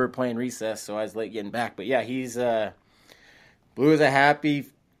lunch, and then we were playing recess, so I was late getting back. But yeah, he's Blue is a happy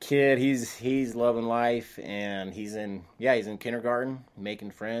kid. He's loving life, and he's in kindergarten,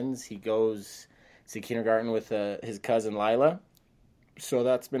 making friends. He goes to kindergarten with his cousin Lila, so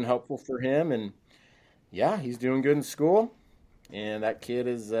that's been helpful for him. And yeah, he's doing good in school, and that kid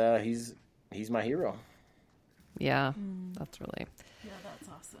is he's my hero. Yeah, that's really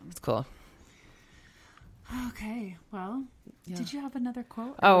awesome. it's cool. Okay, well, did you have another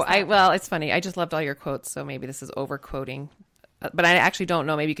quote? Oh, it's funny. I just loved all your quotes, so maybe this is over quoting. But I actually don't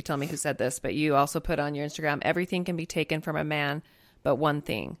know. Maybe you could tell me who said this. But you also put on your Instagram, everything can be taken from a man, but one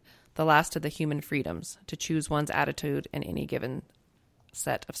thing, the last of the human freedoms, to choose one's attitude in any given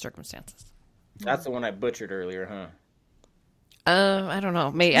set of circumstances. That's the one I butchered earlier, huh? I don't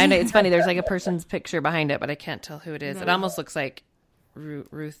know. Maybe, I know it's funny. There's like a person's picture behind it, but I can't tell who it is. No. It almost looks like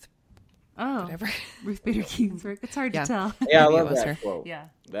Ruth. Oh, whatever. Ruth Bader Ginsburg. It's hard to tell. Yeah, I Maybe it love was that her. quote. Yeah.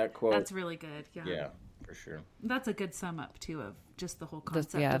 That quote. That's really good. Yeah. Yeah, for sure. That's a good sum up, too, of just the whole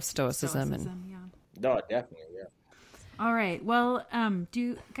concept of stoicism. yeah. No, definitely, yeah. All right. Well, do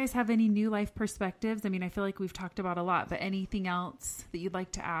you guys have any new life perspectives? I mean, I feel like we've talked about a lot, but anything else that you'd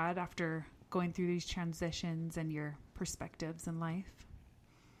like to add after going through these transitions and your perspectives in life?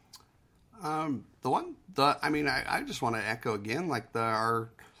 I just want to echo again, like our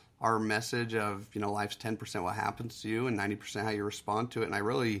message of, life's 10% what happens to you and 90% how you respond to it. And I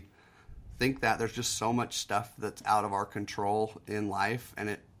really think that there's just so much stuff that's out of our control in life. And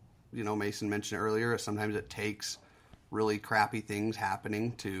it, Mason mentioned earlier, sometimes it takes really crappy things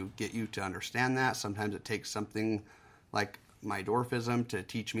happening to get you to understand that. Sometimes it takes something like my dwarfism to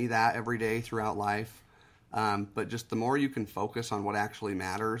teach me that every day throughout life. But just the more you can focus on what actually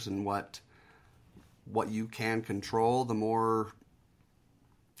matters and what you can control, the more,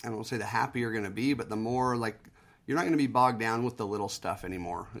 I don't want to say the happier you're going to be, but the more you're not going to be bogged down with the little stuff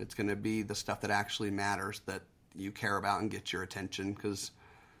anymore. It's going to be the stuff that actually matters, that you care about and gets your attention. Because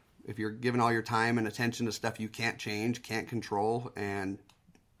if you're giving all your time and attention to stuff you can't change, can't control, and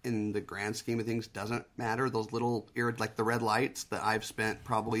in the grand scheme of things doesn't matter, those little, like the red lights that I've spent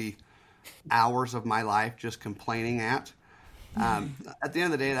probably hours of my life just complaining at the end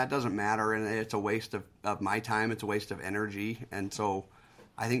of the day, that doesn't matter, and it's a waste of my time. It's a waste of energy. And so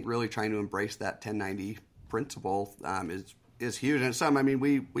I think really trying to embrace that 1090 principle is huge. And it's something,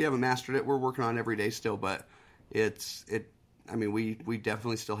 we haven't mastered it. We're working on it every day still, but we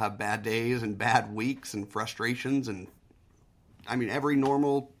definitely still have bad days and bad weeks and frustrations. And every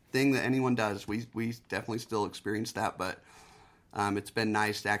normal thing that anyone does, we definitely still experience that. But it's been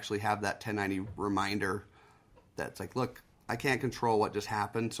nice to actually have that 1090 reminder that's like, look, I can't control what just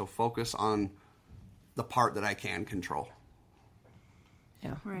happened, so focus on the part that I can control.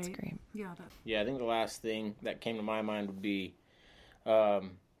 Yeah, right. That's great. Yeah, I think the last thing that came to my mind would be,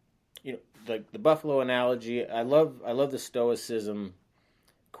 the buffalo analogy. I love the stoicism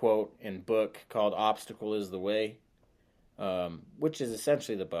quote and book called "Obstacle is the Way," which is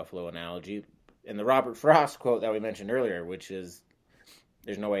essentially the buffalo analogy, and the Robert Frost quote that we mentioned earlier, which is,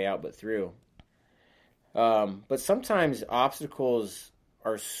 "There's no way out but through." But sometimes obstacles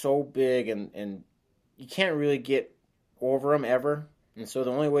are so big and you can't really get over them ever. And so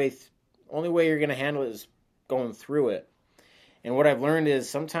the only way you're going to handle it is going through it. And what I've learned is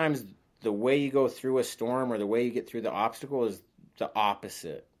sometimes the way you go through a storm or the way you get through the obstacle is the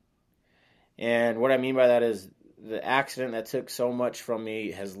opposite. And what I mean by that is the accident that took so much from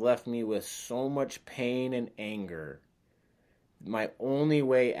me has left me with so much pain and anger. My only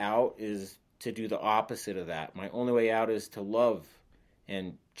way out is to do the opposite of that. My only way out is to love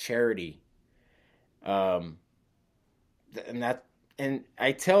and charity. And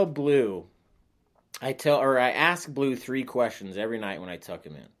I tell Blue, I ask Blue 3 questions every night when I tuck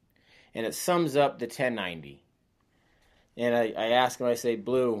him in. And it sums up the 1090. And I ask him, I say,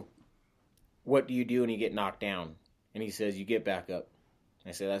 Blue, what do you do when you get knocked down? And he says, you get back up.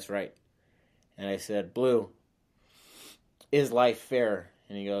 I say, that's right. And I said, Blue, is life fair?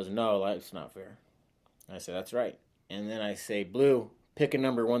 And he goes, no, life's not fair. And I say, that's right. And then I say, Blue, pick a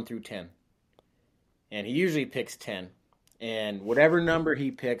number 1 through 10. And he usually picks 10. And whatever number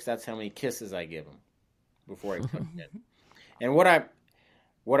he picks, that's how many kisses I give him before I tuck him in. And what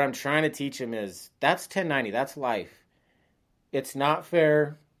I'm trying to teach him is, that's 1090, that's life. It's not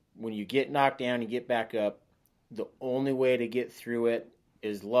fair. When you get knocked down, you get back up. The only way to get through it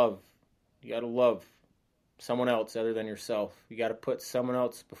is love. You got to love someone else other than yourself. You got to put someone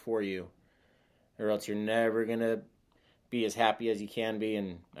else before you, or else you're never going to be as happy as you can be,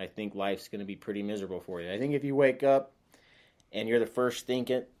 and I think life's going to be pretty miserable for you. I think if you wake up and you're the first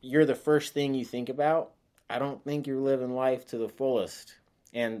thing you think about, I don't think you're living life to the fullest.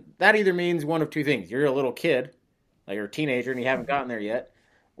 And that either means one of two things. You're a little kid, like you're a teenager and you haven't gotten there yet,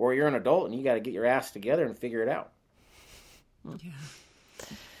 or you're an adult and you got to get your ass together and figure it out. Yeah.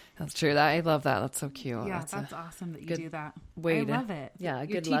 That's true. I love that. That's so cute. Yeah, that's awesome that you do that. way I to- love it. yeah, a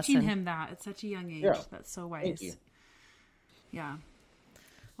You're good teaching lesson. him that at such a young age. Yeah. That's so wise. Thank you. Yeah.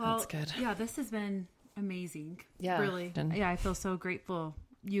 Well, That's good. yeah, this has been amazing. Yeah. Really. And- Yeah, I feel so grateful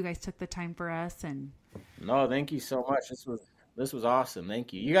you guys took the time for us, and No, thank you so much. This was awesome.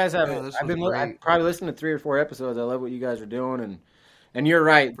 Thank you. You guys have. Yeah, this I've was been. great. I've probably listened to 3 or 4 episodes. I love what you guys are doing, and you're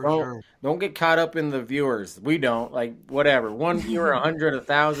right. For Don't sure. don't get caught up in the viewers. We don't like whatever. 1 viewer, 100,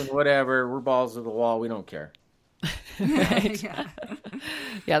 1,000, whatever. We're balls to the wall. We don't care. yeah.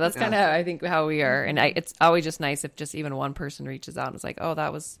 Yeah, that's kind of I think how we are, and it's always just nice if just even one person reaches out and is like, "Oh,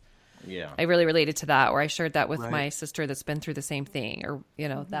 that was Yeah. I really related to that," or I shared that with Right. my sister that's been through the same thing, or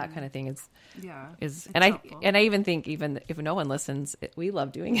that kind of thing Yeah. is. It's And helpful. I even think even if no one listens, we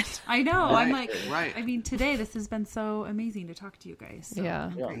love doing it. I know. I'm Right, like, right. I mean, today this has been so amazing to talk to you guys. So,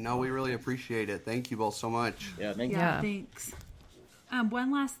 Yeah. Yeah. No, we really appreciate it. Thank you both so much. Yeah. Thank Yeah, Yeah. thanks.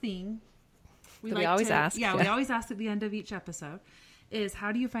 One last thing. That we always ask. Yeah, we Yeah. always ask at the end of each episode is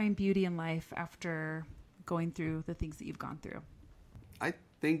how do you find beauty in life after going through the things that you've gone through? I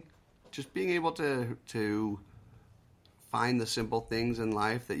think just being able to find the simple things in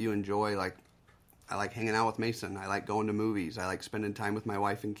life that you enjoy. Like, I like hanging out with Mason. I like going to movies. I like spending time with my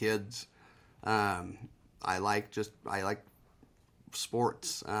wife and kids. I like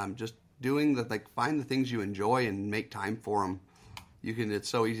sports. Just doing find the things you enjoy and make time for them. It's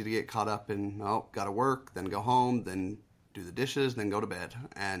so easy to get caught up in, gotta work, then go home, then do the dishes, then go to bed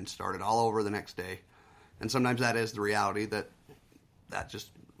and start it all over the next day. And sometimes that is the reality that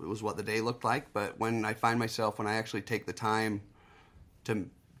just was what the day looked like. But when I find myself, when I actually take the time to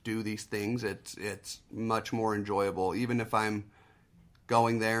do these things, it's much more enjoyable. Even if I'm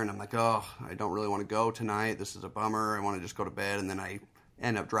going there and I'm like, oh, I don't really want to go tonight. This is a bummer. I want to just go to bed. And then I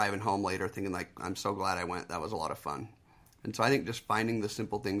end up driving home later thinking like, I'm so glad I went. That was a lot of fun. And so I think just finding the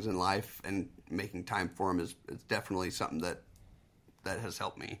simple things in life and making time for them is definitely something that has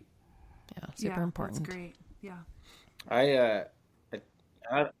helped me. Yeah, super important. That's great. Yeah. I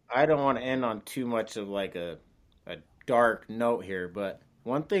don't want to end on too much of like a dark note here, but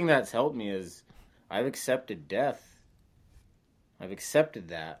one thing that's helped me is I've accepted death. I've accepted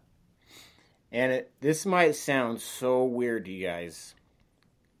that. And this might sound so weird to you guys,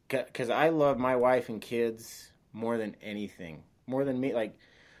 because I love my wife and kids more than anything, more than me. Like,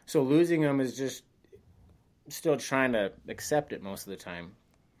 so losing them is just still trying to accept it most of the time.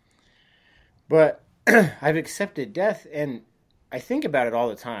 But I've accepted death, and I think about it all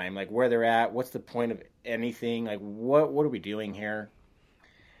the time, like where they're at, what's the point of anything, like what are we doing here?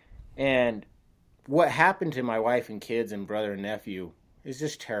 And what happened to my wife and kids and brother and nephew is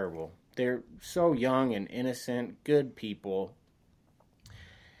just terrible. They're so young and innocent, good people.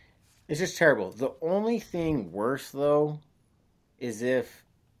 It's just terrible. The only thing worse, though, is if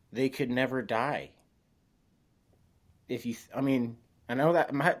they could never die. I know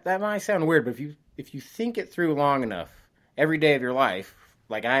that might sound weird, but if you think it through long enough, every day of your life,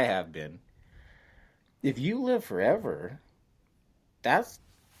 like I have been, if you live forever, that's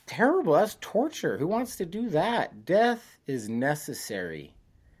terrible. That's torture. Who wants to do that? Death is necessary.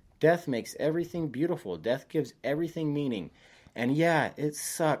 Death makes everything beautiful. Death gives everything meaning. And yeah, it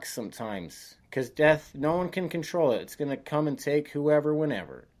sucks sometimes, because death, no one can control it. It's going to come and take whoever,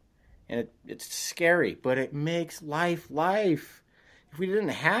 whenever. And it's scary, but it makes life life. If we didn't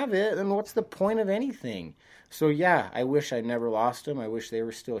have it, then what's the point of anything? So yeah, I wish I never lost them. I wish they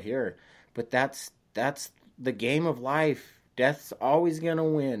were still here. But that's the game of life. Death's always going to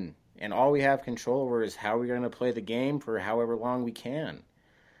win. And all we have control over is how we're going to play the game for however long we can.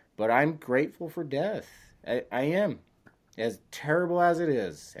 But I'm grateful for death. I am. As terrible as it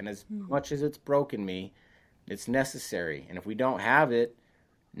is, and as much as it's broken me, it's necessary. And if we don't have it,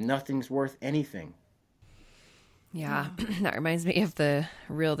 nothing's worth anything. Yeah, that reminds me of the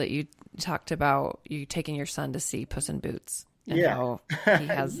reel that you talked about, you taking your son to see Puss in Boots. And Yeah. how he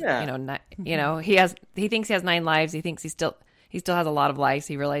has, he thinks he has 9 lives. He thinks he still has a lot of lives.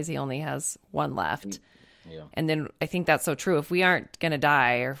 He realizes he only has 1 left. Yeah. And then I think that's so true. If we aren't going to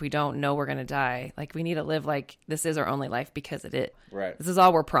die, or if we don't know we're going to die, like we need to live like this is our only life, because Right. this is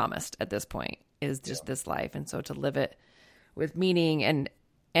all we're promised at this point, is just this life. And so to live it with meaning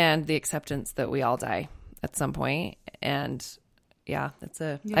and the acceptance that we all die at some point, and yeah, it's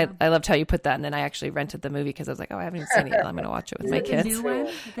a. Yeah. I loved how you put that, and then I actually rented the movie because I was like, oh, I haven't even seen it yet. I'm going to watch it with my The kids. new one,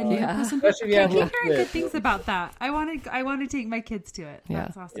 the new Yeah. Puss in Boots. Especially if you I have keep little hearing good kids. things about that. I want to take my kids to it. Yeah.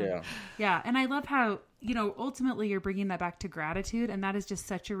 That's awesome. Yeah. Yeah, and I love how, ultimately you're bringing that back to gratitude, and that is just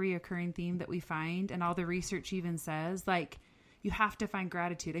such a reoccurring theme that we find, and all the research even says, like, you have to find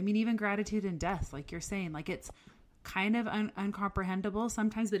gratitude. I mean, even gratitude in death, like you're saying, like it's kind of uncomprehendable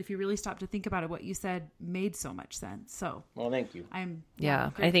sometimes, but if you really stop to think about it, what you said made so much sense. So Well, thank you. I'm Yeah, I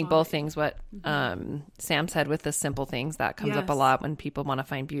grateful think both that- things. What Sam said with the simple things, that comes up a Yes. lot when people want to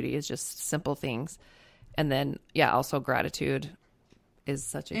find beauty, is just simple things, and then also gratitude is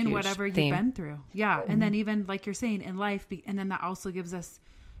such a in huge whatever you've theme. been through. Yeah. And then even like you're saying in life, and then that also gives us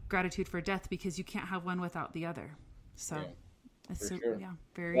gratitude for death, because you can't have one without the other. So Yeah, it's for so, sure.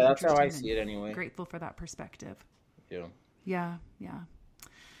 very Yeah, that's how I interesting see and it anyway. Grateful for that perspective. Yeah. Yeah. Yeah.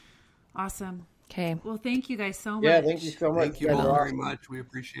 Awesome. Okay. Well, thank you guys so much. Yeah, thank you so much. Thank you guys. all very much. We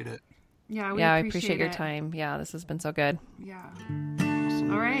appreciate it. Yeah. I appreciate your it. time. Yeah, this has been so good. Yeah.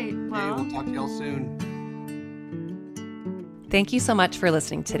 Awesome. All right. Hey, Well, we'll talk to y'all soon. Thank you so much for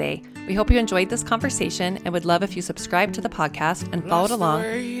listening today. We hope you enjoyed this conversation and would love if you subscribe to the podcast and followed along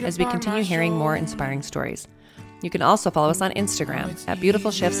as we continue hearing more inspiring stories. You can also follow us on Instagram at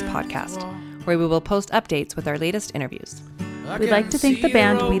Beautiful Shifts Podcast, where we will post updates with our latest interviews. we'd like to thank the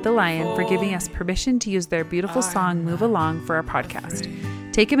band We the Lion for giving us permission to use their beautiful song Move Along for our podcast.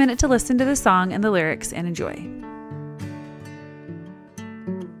 Take a minute to listen to the song and the lyrics and enjoy.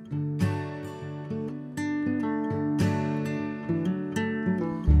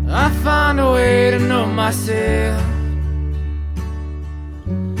 I find a way to know myself.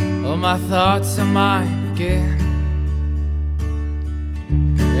 All my thoughts are mine again,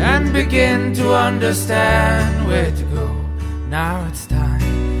 and begin to understand where to go. Now it's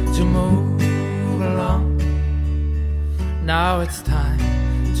time to move along. Now it's time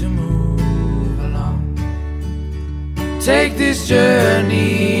to move along. Take this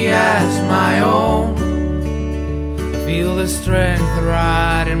journey as my own. Feel the strength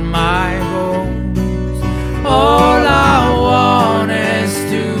right in my bones. All I want is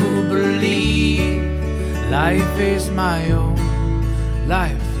to believe life is my own.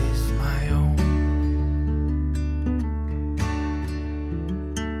 Life is my own.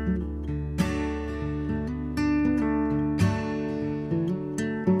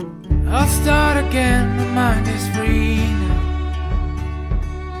 I'll start again, my mind is free now.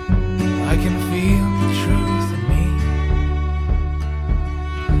 I can feel the truth in me.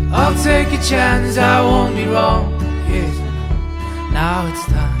 I'll take a chance, I won't be wrong. Yes, now it's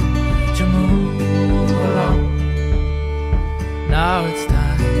time to move along. Now it's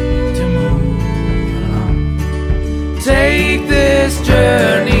time to move along. Take this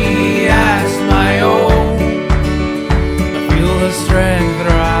journey